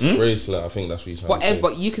 necklace, bracelet, I think that's what he's trying to Whatever, say.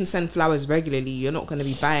 but you can send flowers regularly. You're not going to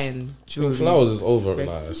be buying jewelry. Flowers is over, like,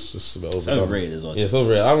 it's just a bit overdone. overrated as well. Yeah, it's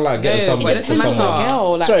overrated. I don't like getting No, something but it for doesn't someone. matter.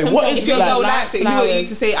 Girl, like, Sorry, what sometimes if If your like, girl like likes it, who are you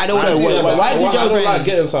to say I don't Sorry, want to do wait, that? why did I girls don't like like?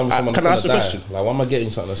 getting something for someone Can I that's ask a gonna die. question? Like, why am I getting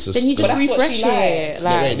something that's just Then you just gonna- that's what refresh she it. Wait,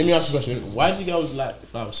 Like, let me ask you a question. Why do girls like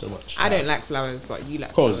flowers so much? I don't like flowers, but you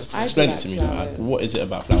like Cause flowers. I do explain it like to me. flowers. Like, what is it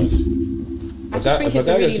about flowers? I If just think a it's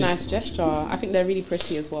a guy really gets you- nice gesture. I think they're really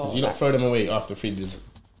pretty as well. Do you not throw them away after 3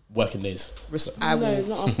 working days? I No, will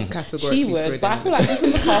not after. categorically She throw would, them but I away. feel like you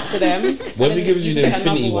can look after them. What if and he gives you the get another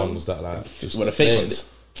infinity one. ones that like just Well, the fake they- ones.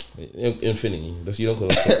 Infinity. That's you don't call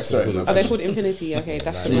them. Sorry, Are they called Infinity? Okay,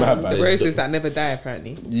 that's the My one. bad. The roses that never die,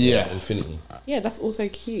 apparently. Yeah, Infinity. Yeah, that's also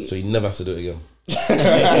cute. So you never have to do it again.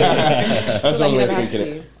 that's Like, one you way of never have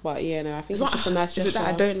thinking it. to. But yeah, no, I think it's just a nice Is gesture. it that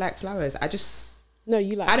I don't like flowers? No,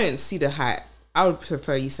 you like. I don't see the hype. I would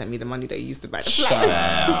prefer you sent me the money that you used to buy the flowers.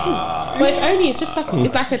 But it's just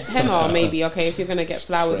like a tenner maybe. Okay, if you're gonna get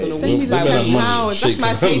flowers on a Send me week the by Women week. have money. £10. That's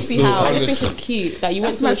my Shit, I'm tasty so house. I just think it's cute that you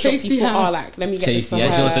went That's to my a shop. tasty You thought, house. oh, like let me get this Tasty. for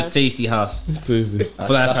Yeah, she wants her. a tasty house. Tuesday. But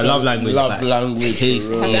that's her love language. Love like, language. Tasty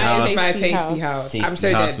bro. That house. is my Tasty tasty house. house. Tasty I'm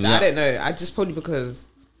so house, dead. yeah. I don't know. I just probably because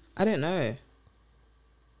I don't know.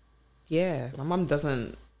 Yeah, my mum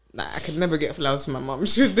doesn't. Like, I could never get flowers from my mum.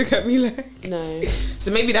 She would look at me like. No.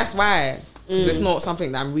 So maybe that's why. Because it's not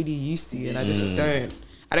something that I'm really used to, and I just don't.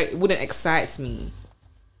 It wouldn't excite me.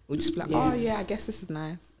 It would just be like, oh yeah, I guess this is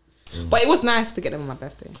nice. But it was nice to get them on my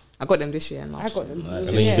birthday. I got them this year and I last got them. And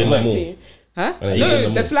then you've been there more. exactly. Huh? And then you get No,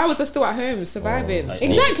 them the all. flowers are still at home, surviving. Like,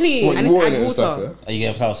 Exactly. What, And you it's water add it and stuff, water. yeah? Are you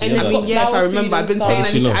getting flowers? And Yeah. it's I got mean, yeah, if I flower remember, food I've been and saying I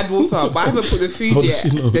stuff. need to know? add water, but I haven't put the food How does yet. she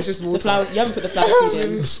know? There's just The water. flower, you haven't put the flower food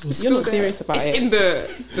in. You're Still not there. serious about It's it. in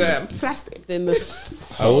the plastic. Then the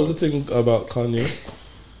How was the thing about Kanye?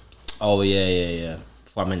 Oh yeah.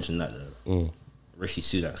 Before I mentioned that, though, Mm. Rishi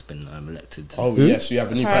Sunak's been elected. Oh, yes, we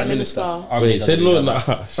have a new Prime Prime Minister. Wait, say no, nah.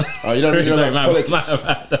 Oh, you don't really know Sorry, about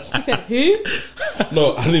politics. He said who?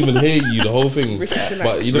 No, I didn't even hear you, the whole thing. Rishi Sunak.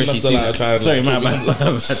 But you didn't have to like try and Sorry, my talk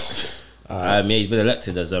bad. me. Yeah, he's been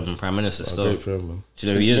elected as Prime Minister. So, Great for him, man. do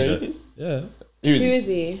you know who he is? Joe? Yeah. Who is Who he? is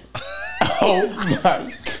he? Oh my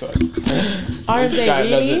god. Aren't they guy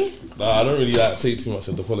really? Nah, I don't really like take too much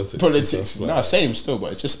of the politics. Politics. Like, Nah, same still,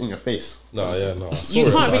 but it's just in your face. Nah, yeah, no. I saw You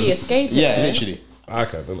it, can't but really escape it. Yeah, though. literally. I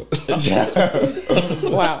can,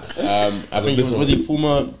 innit? Wow. I think was he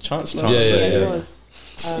former chancellor? Yeah, He was.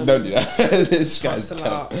 Don't do that. This guy's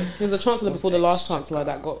terrible. He was a chancellor before the last chancellor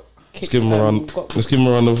that got Let's kicked. give him a round. got- Let's give him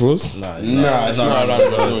a round of applause. Nah, it's Nah, it's not around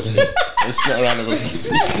of applause. It's not around of applause.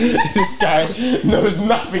 This guy knows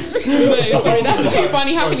nothing. No, sorry, that's too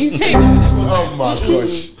funny. How can you say that? Oh my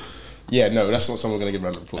gosh. Yeah, no, that's not someone we're gonna give a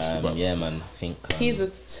round of applause to. But yeah, man. I think He's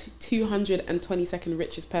the 222nd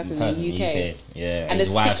richest person in the UK. Yeah, And his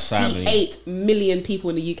there's wife's family. 68 million people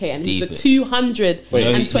in the UK, and he's Deep the it. 222nd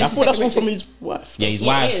wait, I thought that's one richest. from his wife. Yeah, his Yeah,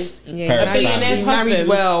 wife's it is. Yeah, parent A billionaire's family. He married husband.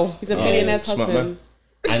 well. He's a billionaire's smart husband. man.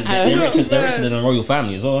 And they're richer than the royal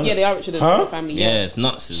family as well. Yeah, Yeah, they are richer than Huh? the family. yeah, Yeah, it's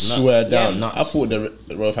nuts. It's nuts. Swear down. nuts. I thought the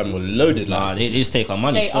royal family were loaded. Nah, Like, they just take our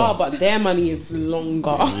money. they so. are, but their money is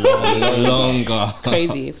longer. Longer.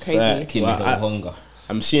 Crazy, it's crazy. Fair. Keep Well, me I- hunger.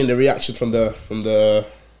 I'm seeing the reaction from the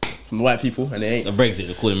white people, and they The ain't. Brexit,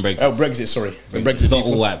 they call them Brexit. Oh, Brexit. Sorry, the It's Brexit not all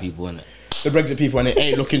people. white people, innit? The Brexit people, and it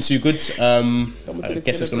ain't looking too good. I it's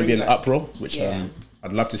guess it's gonna going to be an bring back- uproar, which Yeah.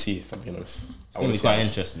 I'd love to see. If I'm being honest, I It's want gonna to be see. quite How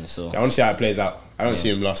interesting. So I want to see how it plays out. I don't see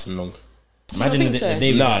him lasting long. imagine think the so?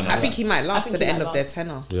 day. Nah, I think he might last think to the he end might of their last.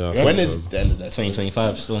 tenure. Yeah. When is the end of that?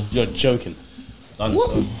 2025 still You're joking. done.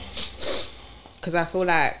 So Because I feel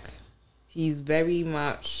like he's very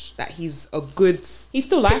much like he's a good He's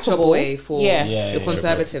still picture likable. boy for Yeah. Yeah, the yeah,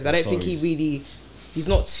 Conservatives. I don't think Sorry. he really. He's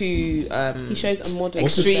not too He shows a model.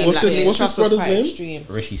 What's his- extreme. what's like his- Liz what's his Truss was brother's quite name? extreme.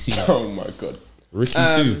 Rishi Sunak. Oh my god. Ricky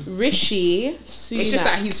Sue. Rishi Sunak. It's just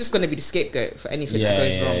that he's just going to be the scapegoat for anything Yeah, that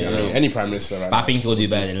goes yeah, wrong. yeah. I mean, any prime minister right But I now. think he'll do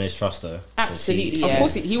better than Liz Truss though. 'Cause Absolutely, he's- yeah. Of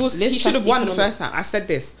course, he was. Liz He should have Truss won the economic- first time. I said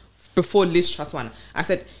this before Liz Truss won. I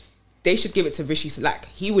said they should give it to Rishi. Like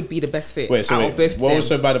he would be the best fit Wait, so out wait, of both. what of was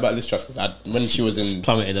them. so bad about Liz Truss? Because when she was in,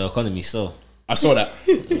 Plummeted the economy still. I saw that.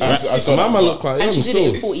 I saw My that. man looks quite And young she did it in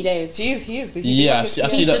still. 40 days. He is. Yeah, I see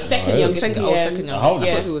He's the that. second youngest. Second, PM. second youngest. How old I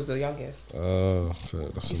is thought he? he was the youngest. Fair,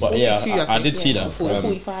 that's But yeah, 42, I think, did see that.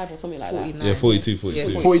 45 or something like that. 49. yeah, 42,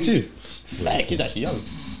 42. Yeah, 42. Fleck, he's actually young.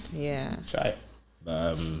 Yeah. Right.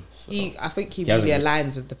 But I think he He hasn't- really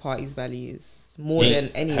aligns with the party's values more He-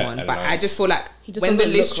 than anyone. But I Alliance. just feel like He just when the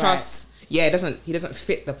doesn't Liz look Truss, yeah, he doesn't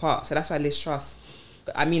fit the part. So that's why Liz Truss.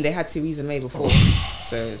 But I mean, they had Theresa May before,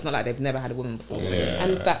 so it's not like they've never had a woman before. So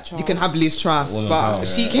And that child. you can have Liz Truss, Woman but power,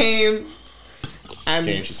 she came and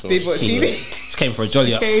She saw did what she did. just came for a jolly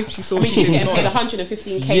She up. came, she saw. I mean, she she's did getting not. paid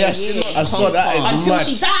 115k Yes, a year. I saw that. It's Until mad.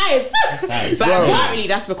 she dies. But Bro. apparently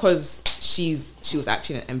that's because she was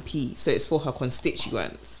actually an MP, so it's for her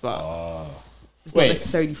constituents, but it's not Wait.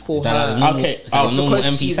 necessarily for Is that like her. a normal, Okay, is that a normal Because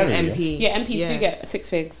MP she's an salary? MP. Yeah, MPs Yeah. do get 6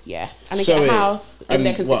 figs, yeah. And they So get wait, a house in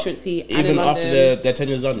their what, constituency and in even London. after their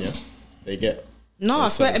tenure's done, yeah, they get. No, I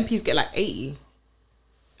Yes, swear sir. MPs get like 80.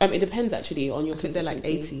 It depends actually on your I think they're like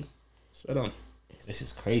constituency. 80. So done. This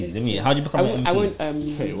is crazy. Let me. How do you become an MP? I won't.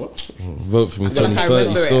 Wait, what? Vote for me But like, I 2030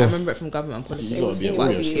 remember it. I still. remember it from government politics. You It gotta was be a single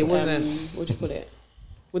warrior with still. It wasn't- what do you call it?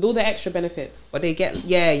 With all the extra benefits. But they get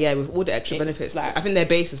with all the extra It's benefits. like- I think their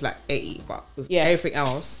base is like 80, but with Yeah. everything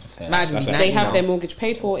else, Okay, imagine that's 90 They have now. their mortgage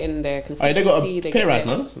paid for in their Oh, constituency. they got a they pay get rise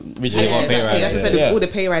their- now. Yeah, Recently. got a pay Exactly. rise, That's what I said. yeah. With all the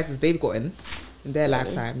pay rises they've gotten in their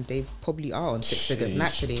lifetime, they probably are on 6 figures Sheesh.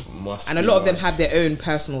 naturally. Must And a be lot of them nice. have their own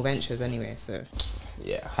personal ventures anyway, so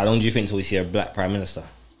Yeah. How long do you think till we see a black prime minister?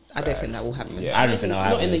 I don't think that will happen. Yeah. I don't think that'll Not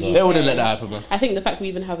happen. in as the well. They wouldn't let that happen, man. I think the fact we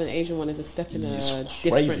even have an Asian one is a step in a It's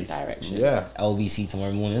different crazy. direction. Yeah. LBC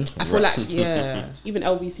tomorrow morning. I feel like, yeah. Even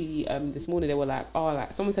LBC this morning they were like, oh,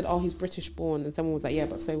 like someone said, oh, he's British born, and someone was like, yeah,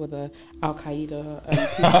 but so were the Al Qaeda.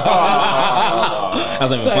 That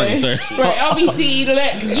was even funny. Sorry. Right, LBC,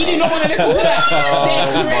 look, you do not want to listen to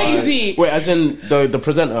that. They're crazy. Wait, as in the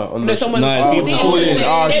presenter on No, the someone. No, the people call in. presenter-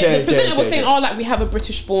 Oh, okay, the presenter okay, was okay. saying, "Oh, like we have a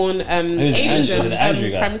British-born it? Andrew? Asian Was it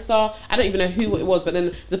Andrew guy? prime minister." I don't even know who it was, but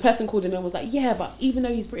then the person called in and was like, "Yeah, but even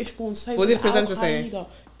though he's British-born, so What was did the presenter Al say? Qaeda."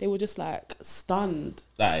 they were just like stunned.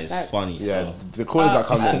 That is Like, funny. Yeah, So. the callers that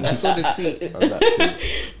come in. I saw the tweet. on that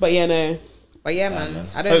too. But yeah, no. But yeah, Man. man,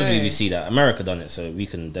 I don't Hopefully know. we see that. America done it, so we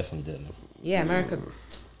can definitely do it. Yeah, America.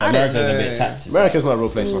 I don't America's a bit know. tapped. America's not a real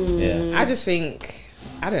place, man. Yeah. I just think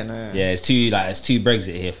I don't know. Yeah, it's too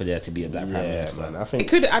Brexit here for there to be a black prime Yeah, minister. man. I It think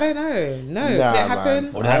could. I don't know. No, could it Nah, happen?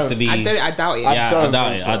 man. Would have to be. I doubt it. Yeah, I don't doubt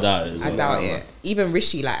think it. so. I doubt it. as I well. doubt it. Even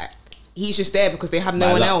Rishi, like, he's just there because they have no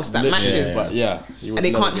Like, one like, else that literally, matches. but yeah, you would And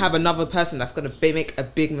they never can't do. have another person that's gonna make a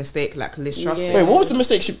big mistake like Liz Truss. Yeah. did. Wait, what was the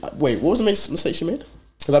mistake she? Wait, what was the mistake she made?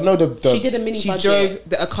 Because I know the She did a mini She budget. drove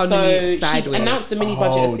the economy so sideways. She announced the mini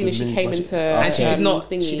budget as Oh, soon the as she mini came budget. into. And she did not.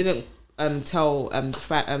 Thingy. She didn't tell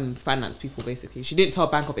finance people basically. She didn't tell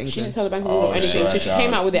Bank of England. She didn't tell the Bank of England or anything. right, So she right.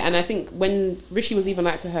 came out with it, and I think when Rishi was even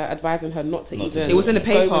like to her, advising her not to even. It was in the Go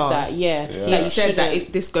paper. with that. Yeah. He Like, you said that shouldn't.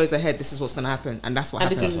 if this goes ahead, this is what's gonna happen, and that's what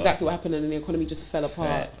And this happened. is exactly what happened, and the economy just fell apart.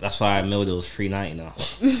 Right. That's why Mildew was $3.90 now.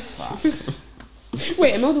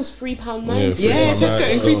 Wait, Imelda was £3.90. Yeah,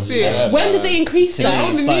 Tesco increased it. When did they increase It's on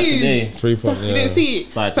that? the Started news. today. 3 point. You didn't see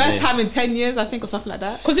it. Started First today. time in 10 years, I think, or something like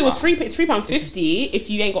that. Because it was it's £3.50 if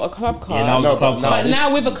you ain't got a club card. Yeah, now No, the club but card but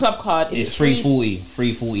now with a club card, it's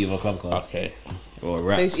 $3.40 of a club card. Okay. Or a So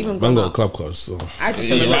wrap. it's even Man gone got a up. club card, so I just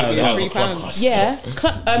Yeah, remember yeah, it yeah. was £3. Yeah,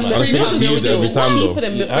 I used to use it every time, though. Cheaper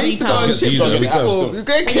than I used to go on Get to trips use it on every time Sixth still. Form. You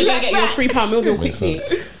go And you're gonna collect get your that. £3 meal deal Makes quickly.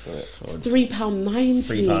 It's £3.90.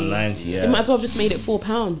 £3.90, yeah. You might as well have just made it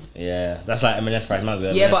 £4. Yeah, that's like M&S price. Might as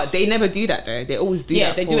well Yeah, M&S. but they never do that though. They always do Yeah,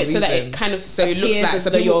 that. they for do a it so that reason. it kind of so it looks appears like as so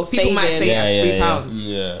though people, you're people might say saving. Yeah, it's yeah, £3.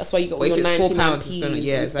 Yeah. That's why you got But your if it's £4, 99 it's gonna- teas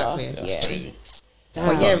yeah, and exactly. stuff. That's Yeah. crazy.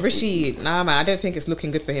 But yeah, Rishi, nah man, I don't think it's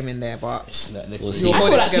looking good for him in there. But We'll see. He'll I hold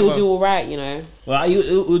feel it like he'll together. do all right, you know. Well,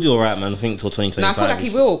 we'll do alright, man. I think till 2025. no, I feel like he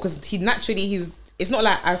will because he naturally it's not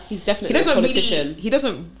like He's he definitely doesn't a politician. really he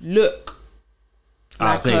doesn't look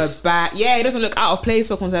Out of like a place. bad he doesn't look out of place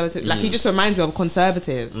for conservative. Like he just reminds me of a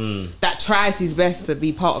conservative that tries his best to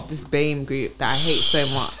be part of this BAME group that I hate so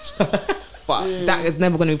much. But that is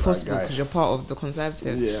never going to be possible guy. because you're part of the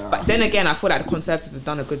Conservatives. Yeah. But then again, I feel like the Conservatives have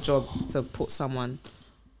done a good job to put someone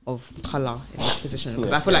of colour in that position.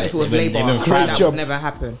 Because I feel like if it was They've been Labour, trying that job. would never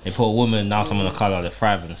happen. They put a woman, now someone of colour, they're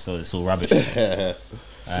thriving, so it's all rubbish.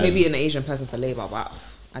 Maybe an Asian person for Labour, but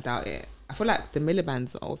I doubt it. I feel like the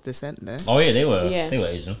Miliband's are of descent though. Oh yeah, they were. Yeah. They were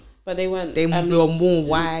Asian. But they weren't. They were more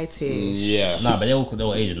whitish. Yeah. Nah, but they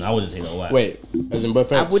were Asian. I wouldn't say they were white. Wait, as in both I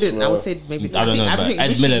parents? wouldn't. I or- would say maybe. I don't know, I but think Ed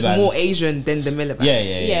Rishi's Miliband- more Asian than the Miliband. Yeah.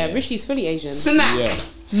 Yeah, Rishi's fully Asian. Sunak, Yeah.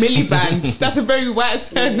 Miliband. That's a very white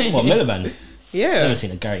surname. What, Miliband? I've Yeah, never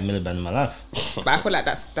seen a Gary Miliband in my life. but I feel like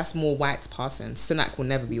that's more white person. Sunak will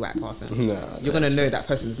never be white person. Nah, You're gonna know that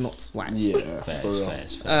person's not white. Yeah, Fairs, for real.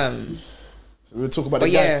 fairs. We'll talk about But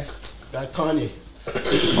the yeah, guy Kanye.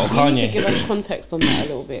 Oh, You need to give Kanye. us context on that a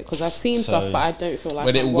little bit because I've seen stuff, but I don't feel like.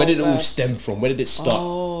 Where did it all well-versed. stem from? Where did it start?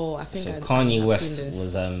 oh, I think So I've Kanye seen West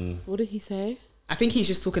this. was What did he say? I think he's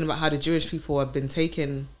just talking about how the Jewish people have been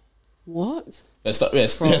taken. What? Let's start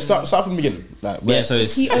from the beginning. Like, yeah. So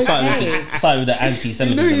it's, He it started with the okay?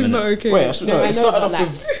 anti-Semitism. innit? okay. wait, No, I it know started about off that.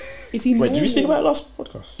 with. Is he? Wait, did we speak normal? about it last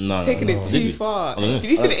podcast? No, Taking no, it no. too Did we? far. I don't know. Did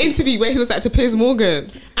you see the interview where he was like to Piers Morgan?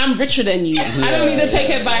 I'm richer than you. I don't need to take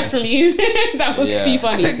advice from you. That was Yeah. too I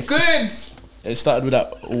funny. said, good. It started with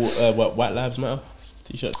that what White Lives Matter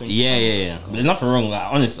t-shirt thing. Yeah. But there's nothing wrong. Like,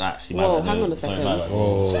 honestly, actually, my Whoa, bad, hang no. on a Sorry, second. my bad.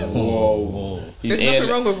 Whoa. There's nothing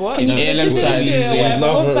wrong with what? His ALM side. Yeah, There's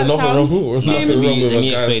whatever. What's that nothing sound? wrong with Let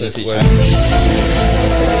me explain the situation.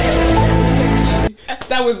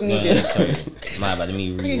 That was needed. Sorry. My bad. Let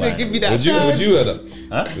me He said, give me rewind. that. Would you wear that?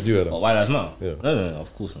 Huh? Would you wear that? What, White Lives Matter? Yeah. No,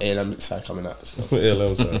 of course not. ALM side coming out. Stuff.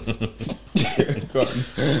 ALM sides.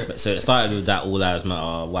 But so it started with that All Lives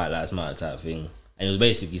Matter, White Lives Matter type thing, and it was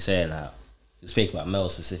basically saying that it was speaking about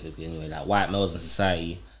males specifically anyway, like white males in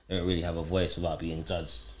society don't really have a voice without being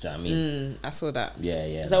judged. Do you know what I mean? I saw that. Yeah.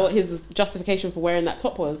 Is that what his justification for wearing that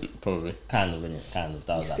top was? Probably. Kind of, innit? Kind of.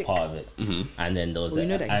 That was like Sick. part of it. And then there was Well, you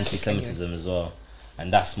know the that he's sick anti-Semitism as well,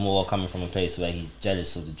 and that's more coming from a place where he's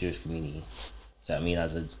jealous of the Jewish community. Do you know what I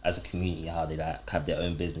mean? As a community, how they like have their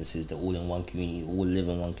own businesses, they're all in one community, all live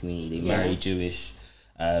in one community. They marry Jewish.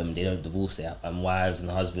 They don't divorce their wives and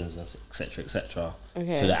husbands, and etc. etc.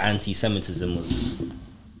 Okay. So the anti-Semitism was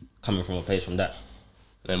coming from a place from that.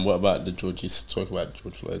 And what about the George? You talk about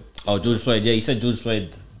George Floyd. Oh, George Floyd. Yeah, he said George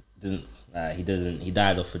Floyd didn't. He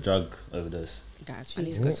died off a drug overdose. God, I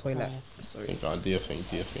need to go to the toilet. Sorry. Go on, do your thing.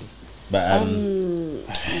 But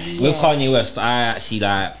with Kanye West, I actually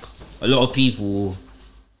like a lot of people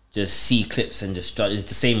just see clips and just judge. It's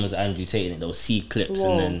the same as Andrew Tate, and they'll see clips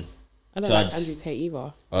Whoa. and then I don't judge. like Andrew Tate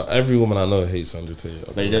either. Every woman I know hates Andrew Tate.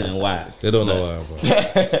 But they don't know why. They don't know why.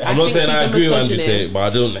 Bro. I'm not saying I agree with Andrew Tate, but I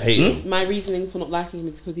don't hate him. My reasoning for not liking him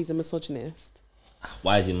is because he's a misogynist.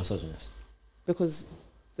 Why is he a misogynist? Because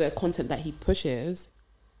the content that he pushes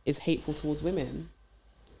is hateful towards women.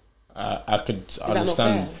 I could that not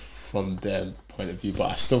understand fair? from their point of view,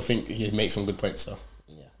 but I still think he makes some good points though.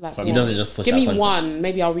 Like, He He doesn't just push give that me content. one,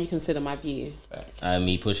 maybe I'll reconsider my view.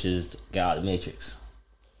 He pushes get out of the matrix.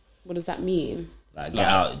 What does that mean? Like get Like,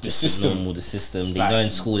 out the just system. normal the system. They Like- go in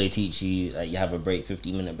school, they teach you like you have a break,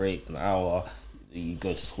 15-minute break, an hour. You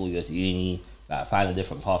go to school, you go to uni. Like find a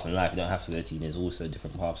different path in life. You don't have to go to uni. There's also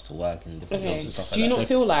different paths to work and different jobs Okay. and stuff Do you like not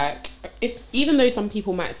feel like if even though some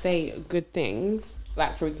people might say good things,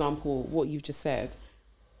 like for example what you've just said,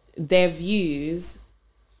 their views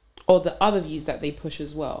or the other views that they push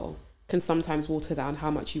as well can sometimes water down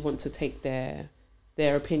how much you want to take their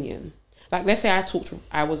opinion. Like let's say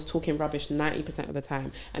I was talking rubbish 90% of the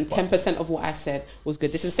time and 10% of what I said was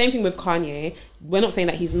good. This is the same thing with Kanye. We're not saying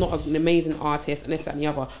that he's not an amazing artist and this, that and the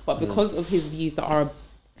other, but because of his views that are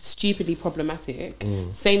stupidly problematic,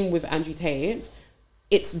 same with Andrew Tate,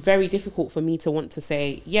 it's very difficult for me to want to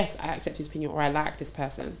say, yes, I accept his opinion or I like this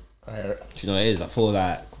person. Do you know what it is? I feel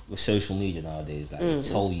like with social media nowadays, like they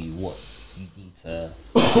tell you what you need to,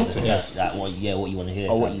 like what you want to hear.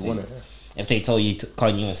 Or what kind you of want thing. to hear. If they tell you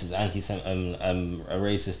Kanye West is a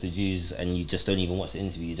racist to Jews, and you just don't even watch the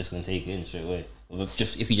interview, you're just gonna take it in straight away.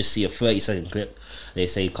 If you just see a 30-second clip, they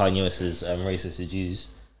say Kanye West is racist to Jews,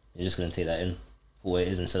 you're just gonna take that in for what it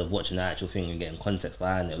is instead of watching the actual thing and getting context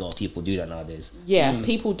behind it. A lot of people do that nowadays. Yeah,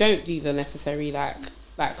 people don't do the necessary like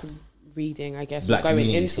reading, I guess, Black or going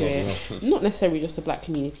community into stuff, it. Not necessarily just the black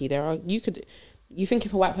community. You think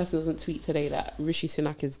if a white person doesn't tweet today that Rishi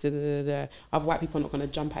Sunak is other white people are not going to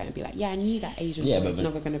jump at it and be like, yeah, I knew that Asian boy is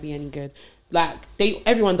never going to be any good. Like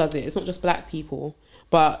everyone does it. It's not just black people,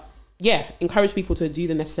 but yeah, encourage people to do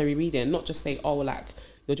the necessary reading, not just say, oh, like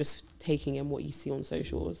you're just taking in what you see on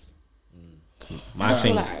socials. My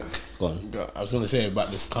thing, go on. I was going to say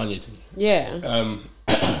about this Kanye thing. Yeah.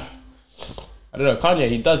 I don't know, Kanye,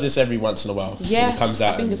 he does this every once in a while. Yes, He comes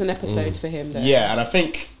out I think and- there's an episode for him there. Yeah, and I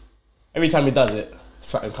think every time he does it,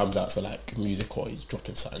 something comes out. So like music, or he's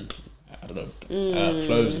dropping something. I don't know,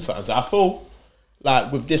 clothes or something. So I feel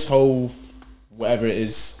like with this whole whatever it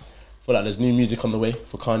is, I feel like there's new music on the way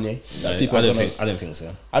for Kanye. Like people I are don't gonna, think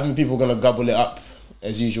so. I think people are gonna gobble it up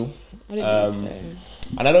as usual. I don't think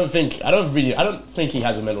so. And I don't think he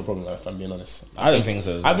has a mental problem. If I'm being honest, I don't think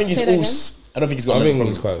so as I well. think he's Say that all. again? I don't think he's got. I a think mental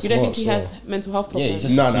he's problem. quite You smart. don't think he so. has mental health problems? he's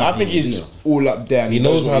just- No, I smart think he's individual. all up there. And He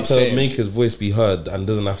knows how what he's to saying. make his voice be heard and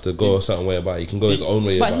doesn't have to go a certain way about it. He can go his own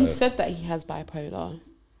way But about he it. said that he has bipolar.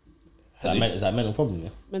 Is that a mental problem? Yeah.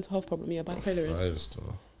 Mental health problem, yeah, bipolar I is. just don't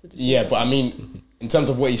know. Yeah, but I mean, in terms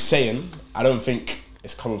of what he's saying, I don't think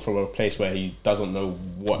it's coming from a place where he doesn't know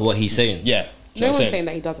what What he's saying. Yeah, No one's saying. saying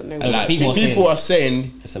that he doesn't know And what, like, people people, are are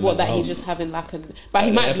saying, It's a what that mental he's health. just having like but he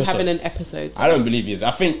An might be episode. having an episode. I don't believe he is.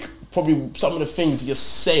 I think probably some of the things you're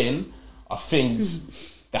saying are things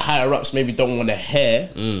the higher ups maybe don't want to hear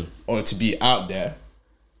or to be out there.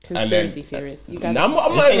 Conspiracy theorists. You guys. Nah, I'm It's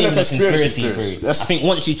not not even a even conspiracy theory. theorist. I think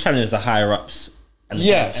once you challenge the higher ups, and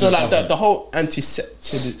Yeah, so and like government- the whole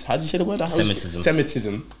anti-Semitism, how do you say the word? Semitism.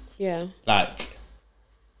 Semitism. Yeah. Like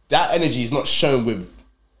that energy is not shown with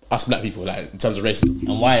us black people, like in terms of racism.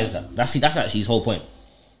 and why is that? That's actually his whole point.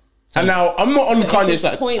 And now I'm not on But Kanye's is the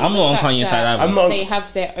side. point I'm the not on fact Kanye's side that either. I'm not- They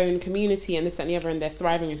have their own community and this and the other, and they're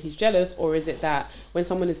thriving, and he's jealous, or is it that when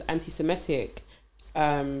someone is anti-Semitic,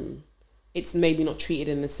 it's maybe not treated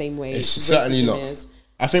in the same way? It's certainly racism not. is?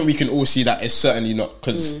 I think we can all see that it's certainly not,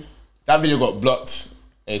 because that video got blocked.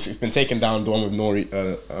 It's been taken down. The one with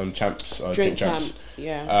Nori Champs, Drink Champs. champs,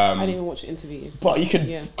 yeah. I didn't even watch the interview. But you could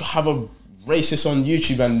Yeah. have a racist on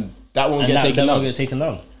YouTube and that won't And get that taken won't down. get taken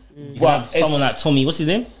down. You But have it's- someone like Tommy, what's his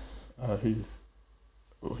name? Who?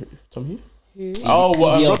 Tom who? Who? Oh,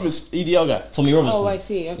 EDL. Roberts, EDL guy. Tommy Robinson. Oh, I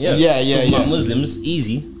see. Okay. Yeah, Talking about yeah. Muslims,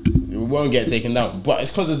 easy. It won't get taken down. But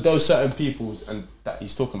it's because of those certain peoples and that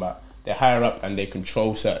he's talking about. They're higher up and they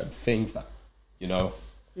control certain things that, you know,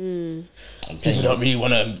 I'm people saying you don't really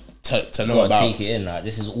want to know gotta about. take it in. Like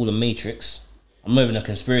this is all a matrix. I'm not even a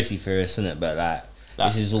conspiracy theorist, innit? But like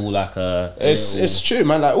this is all like a. It's true,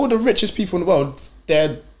 man. Like all the richest people in the world,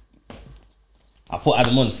 they're. I put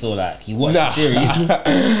Adam on so like he watched Nah. the series.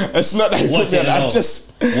 It's not that he Watch put me it. on. no. I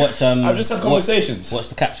just. Watch. I've just had conversations. Watch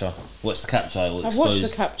the capture. Watch the capture. It will I've watched the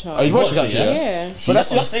expose. capture. Oh, you've watched watched that, it, yeah? Yeah. See, But that's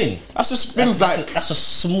what I'm saying. that's just things like That's a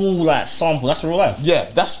small like sample. That's real life. yeah,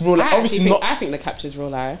 that's real. I Obviously think, not. I think the capture's real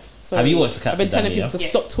life. Have you watched the I've been capture, telling Danny, people to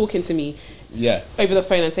stop talking to me. Yeah. over the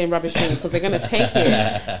phone and saying rubbish things because they're gonna take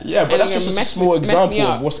it. Yeah, but And that's they're just a gonna small mess me example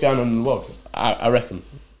up. of what's going on in the world. I reckon.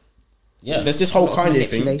 Yeah. There's this whole lot of Kanye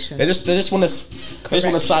thing. manipulation. They just want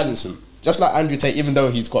to silence him. Just like Andrew Tate, even though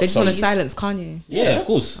he's got They just some. want to silence Kanye. Yeah, of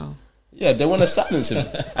course. Yeah, they want to silence him,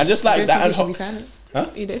 and just like You that. don't And think he should be silenced? Huh?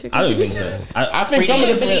 You don't think I he don't should be think so. silenced? I think I some of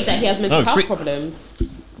don't the believe that he has mental No, health freak- problems.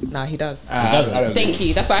 Nah, he does. I don't Thank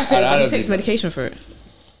you. That's why I said I He don't takes think medication for it.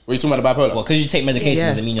 Were you talking about the bipolar? Well, because you take medication Yeah.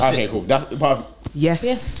 doesn't mean you're Okay, sick. cool. That's part of. Yes.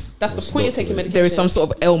 Yes, that's the point of taking medication. There is some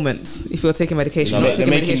sort of ailment if you're taking medication. You're not They're taking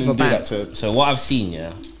making medication him for do that bands. to. So what I've seen,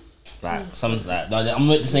 yeah, like some like I'm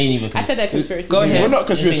not saying even. I said that conspiracy. Go ahead. We're not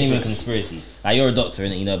This ain't even conspiracy. conspiracy. Like you're a doctor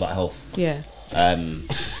and you know about health. Yeah. No,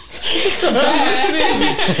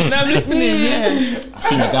 I'm listening. Yeah. I've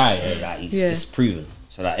seen a guy like he's Yeah. disproven.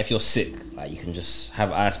 So like if you're sick, like you can just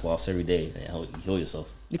have ice baths every day and you heal yourself.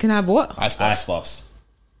 You can have what? Ice Ice baths,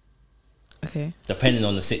 Okay. depending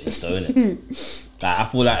on the sickness, though, innit? Like I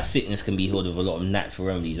feel like sickness can be healed with a lot of natural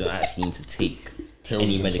remedies. You don't actually need to take Pills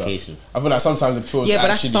any and stuff. medication. I feel like sometimes the pills. Yeah, but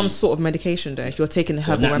that's actually, some sort of medication though. If you're taking a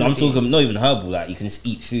herbal No, I'm remedy. talking not even herbal. Like you can just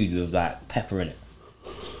eat food with like pepper in it.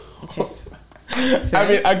 Okay. I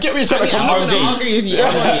mean, I get what you're trying to come. I'm not gonna argue with you.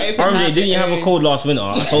 RJ, didn't you have a cold last winter?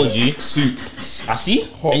 I told you. Soup, I see.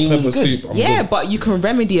 hot And you pepper was good. soup. I'm Yeah, good. but you can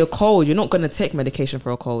remedy a cold. You're not gonna take medication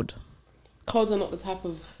for a cold. Colds are not the type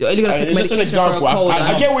of. You're only gonna take It's just an medication for a example. cold.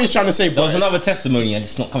 I get what he's trying to say, There but was another testimony and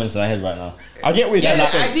it's not coming to my head right now. I get what he's trying to I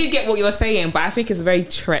say. do get what you're saying, but I think it's very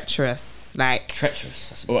treacherous. Like, Treacherous.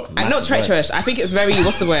 That's a What? and not massive word. treacherous. I think it's very.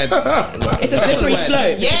 What's the word? It's a slippery Word.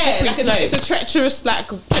 slope. Yeah, It's a slippery like slope. it's a treacherous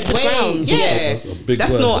like way. grounds. Yeah, That's a big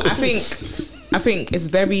that's word. not. I think it's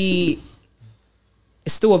very.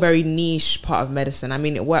 It's still a very niche part of medicine. I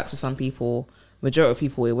mean, it works for some people. Majority of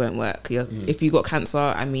people, it won't work. If you got cancer,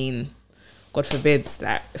 I mean, God forbid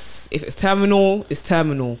that if it's terminal, it's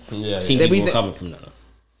terminal Yeah, Seen The people reason- recover from that.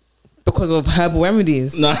 because of herbal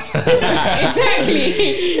remedies. No,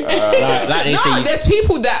 Exactly. like they No, say. there's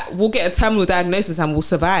people that will get a terminal diagnosis and will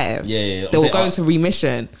survive. Yeah. They will go into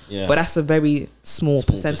remission, Yeah. but that's a very small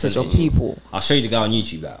percentage of people. I'll show you the guy on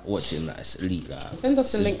YouTube. Like, watch him. Like, it's elite. Like, Send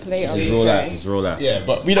us the link later. it's okay? raw life. It's raw life. Yeah,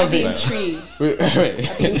 but we don't I'd be think. intrigued. Wait.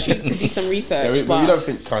 I'd be intrigued to do some research. Yeah, but we but don't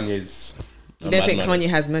think Kanye's. You don't think Kanye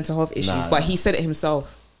has mental health issues, Nah, but nah. he said it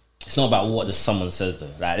himself. It's not about what someone says though.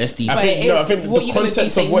 Like, let's deep. I But think it no. I is. think What the you gonna do,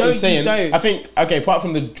 context say of what no, he's you saying. don't? I think okay. Apart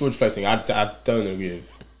from the George Floyd thing, I don't agree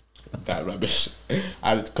with that rubbish.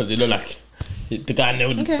 Because it looked like the guy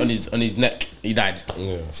nailed Okay. on his neck. He died.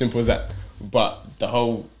 Yeah. Simple as that. But the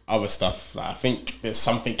whole other stuff, like, I think there's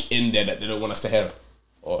something in there that they don't want us to hear,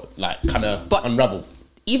 or like kind of But- unravel.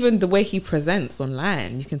 Even the way he presents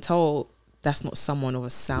online, you can tell that's not someone of a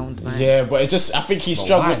sound mind. Yeah, but it's just I think he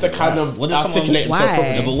struggles why? to kind Why? of What does someone- articulate himself Why?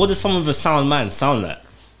 properly. Yeah, but what does someone with a sound man sound like?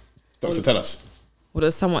 Doctor, tell us. What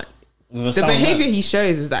does someone? With a The sound behavior man? he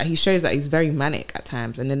shows is that he's very manic at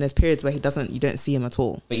times, and then there's periods where you don't see him at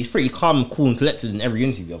all. But he's pretty calm, cool, and collected in every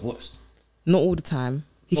interview I've watched. Not all the time.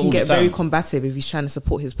 He Not can all the get very time. combative if he's trying to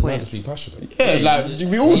support his Might just be points. passionate. Yeah, like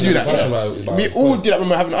we all do that. passionate Yeah. about We his all point. do that when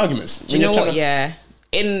we're having arguments. Do you know what? Yeah,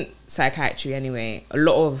 in psychiatry anyway, a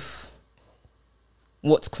lot of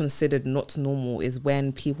what's considered not normal is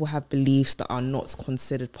when people have beliefs that are not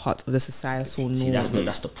considered part of the societal norm. See,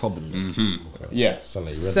 that's the problem. though. Yeah. Sound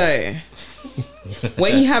like you read So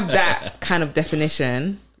when you have that kind of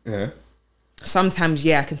definition, Yeah. sometimes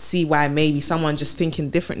I can see why maybe someone just thinking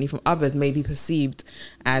differently from others may be perceived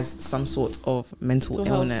as some sort of mental Mental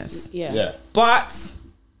health, illness. Yeah. Yeah. But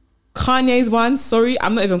Kanye's one, sorry,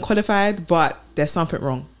 I'm not even qualified, but there's something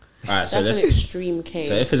wrong. All right, so That's let's. an extreme case.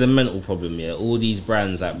 So if it's a mental problem, yeah, all these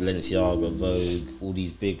brands like Balenciaga, Vogue, all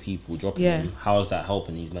these big people dropping Yeah. them, how is that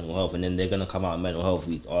helping these mental health? And then they're gonna come out in mental health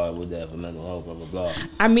week. Oh, we're there for mental health, blah blah blah.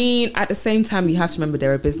 I mean, at the same time, you have to remember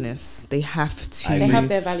they're a business. They have to. they have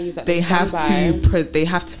their values that They have stand to. by. They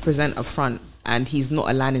have to present a front, and he's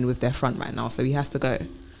not aligning with their front right now, so he has to go.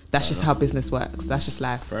 That's just how business works. That's just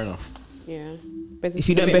life. Fair enough. Yeah. Business If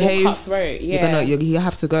you is a don't bit more behave, cutthroat. Yeah. you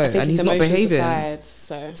have to go, I think and it's he's not emotions behaving. aside,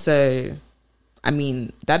 so So, I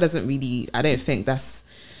mean, that doesn't really. I don't think that's.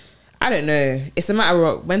 I don't know. It's a matter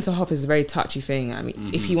of mental health is a very touchy thing. I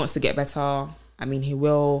mean, if he wants to get better, I mean, he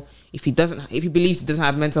will. If he doesn't, if he believes he doesn't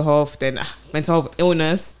have mental health, then mental health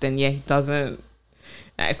illness, then yeah, he doesn't.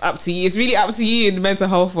 It's up to you. It's really up to you in the mental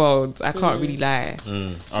health world. I can't really lie.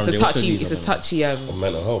 It's a touchy. It's a touchy. On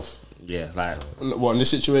mental health. Yeah, like What in this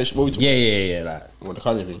situation? What we talking? yeah, like What the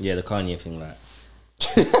Kanye thing? yeah, the Kanye thing, like.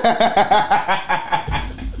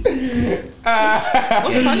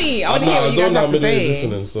 What's funny? I want to hear what you guys have to say.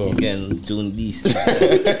 listening, so Again, doing these.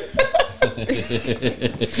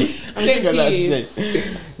 I'm Ain't got nothing to confused.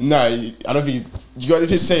 say. No, I don't think you got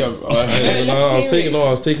anything to say. I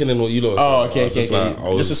was taking in what you lot. Oh, said. okay, I was okay, okay. I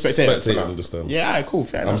was Just a spectator for now. spectating just then. Yeah, alright, cool,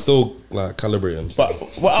 fair I'm enough. still like calibrating. But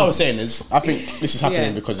what I was saying is, I think this is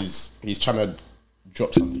happening Yeah. because he's trying to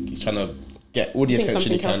drop something. He's trying to get all the I think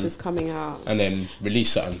attention he something else can, is coming out. and then release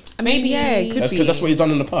something. Maybe yeah, it could That's be. because that's what he's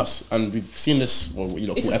done in the past, and we've seen this. Well, you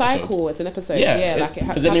know, It's cool a episode. cycle. It's an episode. Yeah, Yeah, like it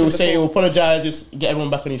because then he will say he'll before. apologize, just get everyone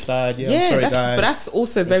back on his side. Yeah, I'm sorry, that's, guys. but that's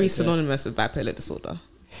also very That's okay. synonymous with bipolar disorder.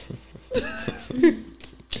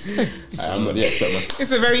 I'm not the expert, man.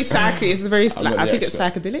 It's a very it's a very I'm not I the think it's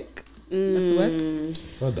expert. psychedelic. That's the word.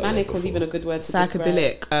 Heard that Manic word was before. even a good word. To describe.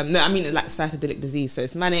 Psychedelic. No, I mean it's like psychedelic disease. So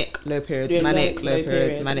it's manic, low periods, Yeah, manic, low low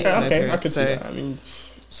periods, period. manic, Yeah, low okay, I periods. can see So that. I mean,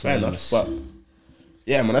 fair enough. But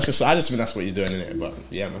yeah, man, I just think that's what he's doing in it. But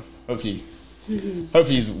yeah, man, hopefully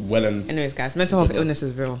he's well and anyways, guys, mental health illness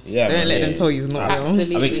is real. Yeah, Don't man, let yeah, them tell you it's not real.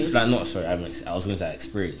 Absolutely. I was gonna say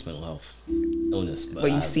experience mental health illness, but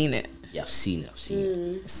But you've seen it. Yeah, I've seen it.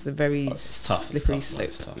 It's a very It's tough. slippery it's slope.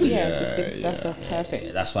 tough. Yeah, that's a perfect.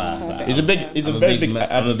 Yeah, that's why I was like, he's a very big.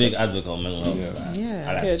 I'm a big advocate on mental health. Yeah. Like, Yeah.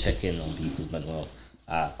 I like Good. to check in on people's mental health.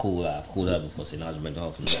 I've called her before saying how's your mental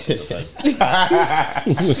health and not off the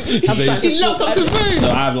phone. He locked off the phone. No,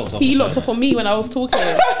 I have locked off. He the locked phone. off on me when I was talking.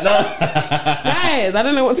 Guys, I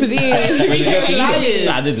don't know what to do. Nah,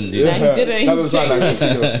 I didn't do Nah, that. he didn't. Doesn't He's sound like joking. it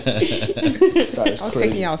still. That is I was crazy.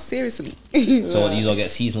 taking you out seriously. So what, these all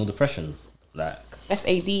get seasonal depression? Like,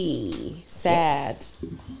 SAD. Sad.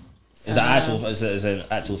 is that actual? Is it an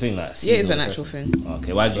actual thing? Like, Yeah, it's seasonal an actual depression? thing.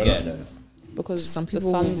 Okay, why did you get it though? Because Some the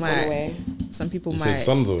people sun's gone might- away. Some people You said might,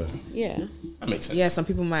 sun's away. Yeah. That makes sense. yeah, some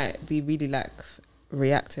people might be really like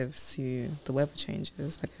reactive to the weather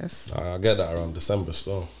changes. I guess. I get that around December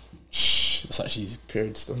still. Shh, that's actually his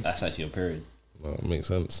period still. That's actually a period. No, it makes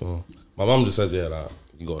sense. So my mum just says, yeah, like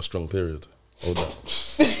you got a strong period. Hold that.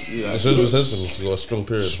 Yeah, She just says to me, you got a strong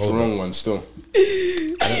period. Hold strong one still.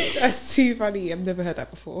 That's too funny. I've never heard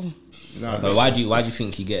that before. No, But why do you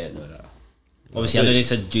think you get it though? Like, obviously, I know they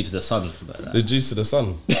said due to the sun, but that. The juice to the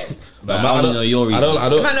sun. but I don't know your reason. I It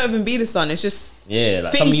don't. might not even be the sun. It's just Yeah,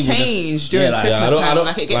 like some things people change just, during yeah, like, Christmas Yeah, I time. don't.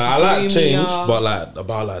 Like it gets I like gloomier. change, but like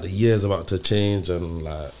about like the year's about to change and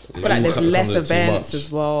like. I feel like there's less events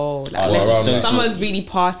as well. Like Oh, less, around that. summer's really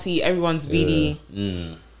party. Everyone's really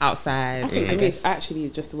outside. I think I it's guess. actually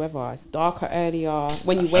just the weather. It's darker earlier.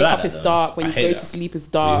 When you I wake like up, that it's though. dark. When I you hate go that. to sleep, it's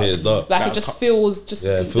dark. You hear it dark. Like it just feels just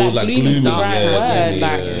Yeah, it feels like gloom is the gloomy, right yeah, word. gloomy,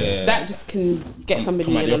 Like yeah. that just can get somebody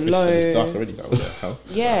come out in the a office and it's dark low. already. Like, what the hell?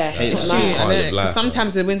 Yeah, It's it's true. not Can't nice. live life,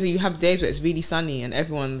 Sometimes in winter you have days where it's really sunny and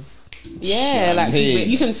everyone's. Yeah, like Shit.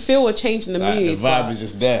 you can feel a change in the Like, the mood. vibe but is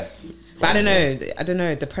just there. But I don't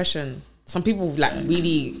know. Depression. Some people like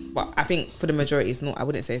really. But I think for the majority, it's not. I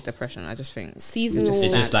wouldn't say it's depression. I just think seasonal.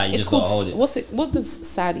 It's just like you it's just gotta called- hold it. What does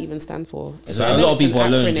SAD even stand for? It's I like a know lot of it's people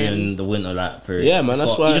an are alone acronym. during the winter like period. Yeah, man,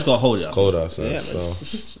 that's why- you just gotta hold it. It's cold outside. Yeah, man, so.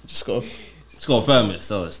 just got. Just gotta firm it.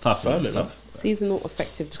 So it's tough. Firm It's it, man. tough. Seasonal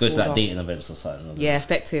affective Just go to disorder. like dating events or something. yeah,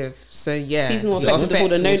 effective. So yeah, Seasonal your affective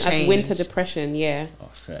disorder effects known will as change. winter depression. Yeah. Oh,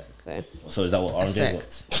 fair. So So is that what orange is?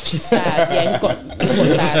 Effect. sad. Yeah, he's got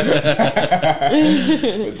sad.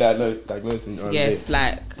 With that diagnosing. Yes,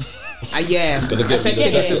 like. Yeah, Gotta get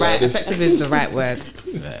effective me is the like right. this. Effective is the right word.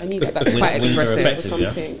 I knew that. That's quite Winter expressive or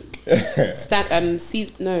affective, yeah?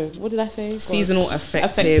 something. No, what did I say? Seasonal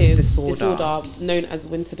affective disorder. known as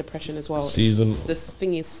winter depression as well. Season- This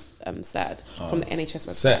thing is sad from the NHS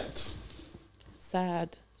website. Set.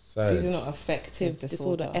 Sad. Seasonal affective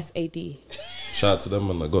disorder. SAD. Shout out to them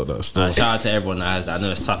when I got that still. Shout out to everyone that has that. I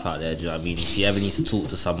know it's tough out there. Do you know what I mean? If you ever need to talk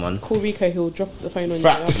to someone, Call Rico. He'll drop the phone on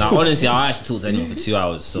Facts. you. now honestly, I actually talk to anyone for 2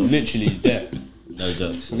 hours. So Literally, he's there. no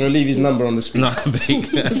jokes. I'm gonna leave his number on the screen No,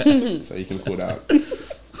 big. so you can call that out.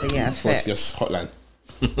 But yeah, For effect. just hotline.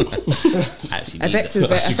 Actually, need Effect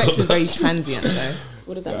that. is very transient though.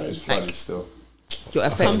 What does that That mean? is funny still. Your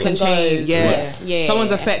Comes effect can and change. goes. Yeah. Yeah.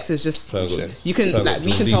 Someone's effect is just Fair good. you can Fair like good.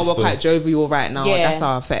 we can John tell D we're still. quite jovial right now. Yeah. That's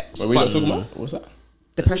our effect. What were we not talking about? What was that?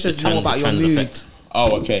 Depression's more about your trans mood, effect.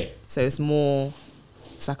 Oh, okay. so it's more.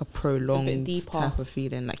 It's like a prolonged deeper. type of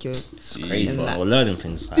feeling, like you're It's crazy, in but that- we're learning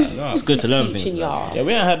things. Like, it's good to learn things. Teaching Like. y'all. Yeah,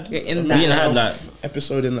 we ain't had You're in a that. mental We ain't had, health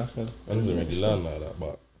episode in like a. I didn't really learn like that,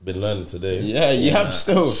 but been learning today. Yeah, you have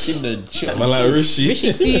still seen the shit. Man, like Rishi. Rishi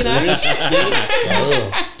Sunak.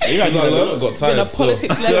 You guys I learned learned, got Been tired. a So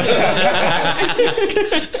politics lesson.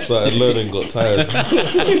 started learning, got tired.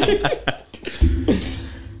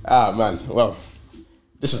 Ah, man. Well,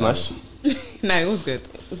 this is nice. No, it was good.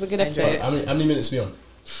 It's a good I enjoyed episode. it. How many minutes are we on?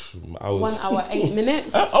 I was 1 hour 8 minutes.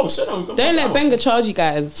 Oh, shut up. Don't let Benga charge you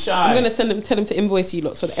guys. Shy. I'm gonna tell him to invoice you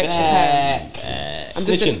lots for the extra time. I'm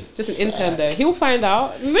Snitching. just an intern though. He'll find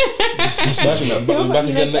out. Snitching. We back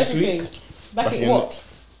He again knows next everything. week. Back Back at in what? next-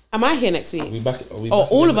 Am I here next week? We back. Are we Oh,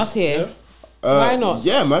 back all again of us next- here. Why not?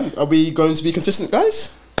 Yeah, man. Are we going to be consistent,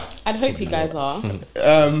 guys? I'd hope you guys are.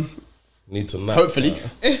 Need to nap. Hopefully.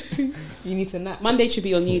 You need to nap. Monday should be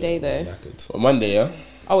your new day though. Knackered. On Monday, yeah?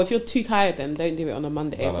 Oh, if you're too tired, then don't do it on a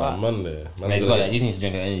Monday. No, but Monday. Man, he's got that. You just need to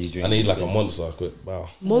drink an energy drink. I need like a monster. Quick. Wow.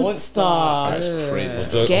 Monster. That's crazy.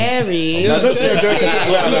 Scary. No, don't say you're joking.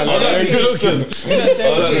 I'm actually joking.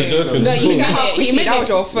 I'm actually joking. No, you How get it. You quickly make that was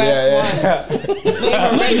it. your first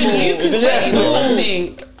one. Not even you can say it was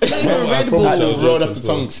something. I promise I was Rolled joking, off the so.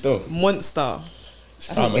 tongue still. Monster.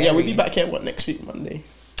 Yeah, we'll be back here, what, next week, Monday?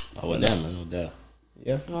 I was there, man. I was there.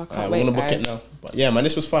 Yeah. Oh, I can't we wait, want to book guys. it now. But yeah, man,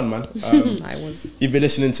 this was fun, man. I was. You've been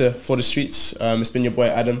listening to For the Streets. It's been your boy,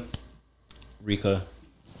 Adam. Rico.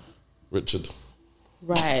 Richard.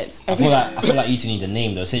 Right. I feel like you two need a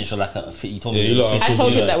name though. Since you're like you told me. Yeah, you lot are I told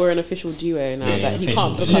him duo. that we're an official duo now. Yeah, that he official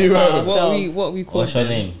can't book us duo. by What are ourselves. we called? What's your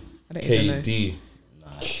then? name? I don't even know. KD.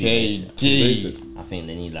 KD. I think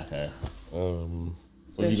they need like a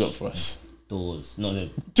What have you got for us? doors. No.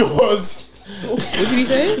 Doors. What did he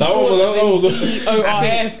say? That one was.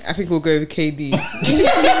 ORS. I think we'll go with KD.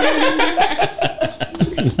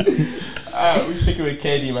 We're sticking with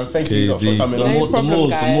KD, man. Thank you lot for KD. coming The on. problem,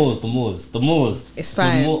 guys. Moors. It's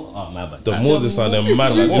fine. Oh my bad. The Moors is sounding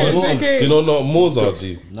mad. Like, Moors. do you know what Moors are,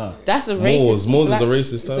 G? No. That's a racist. Moors is a black-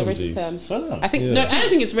 racist it's term, a G. racist term. Shut up. I think Yeah. no, I don't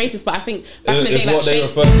think it's racist, but I think back in the It's day, like what they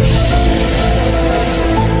Shakespeare. refer.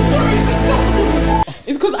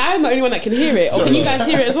 It's because I'm the only one that can hear it. Or can you guys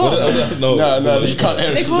hear it as well? No, you can't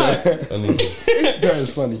hear They it. can't. I need to. That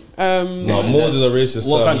was funny. No, Moors is a racist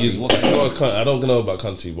What term. country? It's What not a coun- I don't know about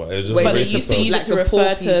country, but it's just Wait, a But they racist used to term. use Like it to the refer poor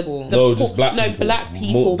to people. the No, just black no people. black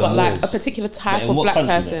people, The but like Moors. a particular type But in of what black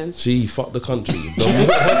country, person. Gee, fuck the country.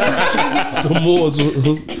 The Moors.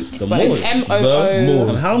 The But Moors. it's M-O-O.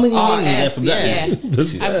 And how many names are there for black Yeah. people?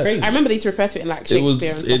 This is I remember they used to refer to it in like It was.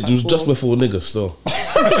 Shakespeare and stuff. It was at just school. before nigger. Still.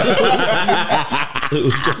 It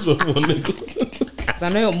was just before nigger. 'Cause I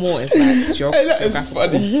know more is like Hey, that is geographical.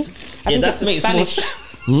 funny. I think that it's a makes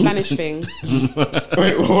more Spanish thing.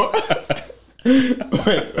 Wait, what?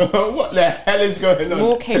 Wait, what the hell is going on?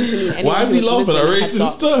 More came to me. anyone Why is who he was laughing at Muslim had racist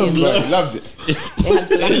dark terms? skin. Bro, he loves it. They had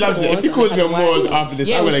black He loves it. If he Moors calls and me a had Moors white- after this,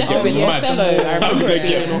 Yeah, I'm it was gonna get definitely mad. Yellow. I I'm remember gonna it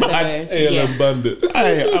being get in mad. Orthodox. ALM Yeah. bandit.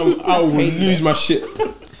 I will crazy, lose my shit.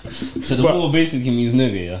 So the Moor basically means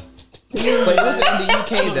nigga, yeah. But it wasn't in the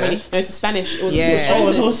UK though. No, it's Spanish. It was Yeah.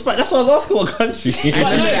 Spanish. That's what I was asking. What country? I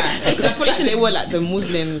remember no, that. Because I feel like they were like the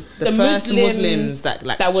Muslims, the first Muslims that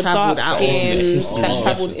like that were traveled dark out. skinned, Oh. that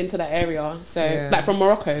travelled into that area. So Yeah. like from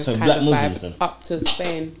Morocco, So kind black of Muslims vibe then? up to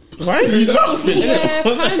Spain. Why are you laughing? Yeah,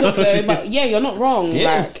 kind of though. But yeah, you're not wrong.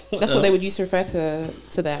 Yeah. Like that's what they would use to refer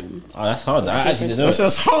to them. Oh, that's hard. I actually didn't know.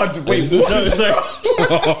 That's hard. Wait, No, what?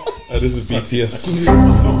 Oh, this is BTS.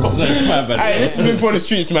 My bad. Hey, this has been For the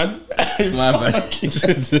Streets, man. My bad.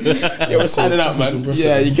 Yeah, we're signing out, man.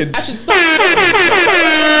 Yeah, you can. I should stop.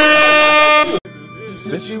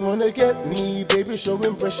 Said she wanna get me, baby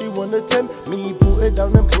showing breast, she wanna tempt me. Put it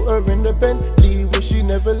down and put her in the Bentley. Wish she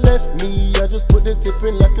never left me. I just put the tip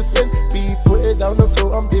in like a cent. Be put it down the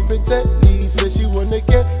floor, I'm dipping technically.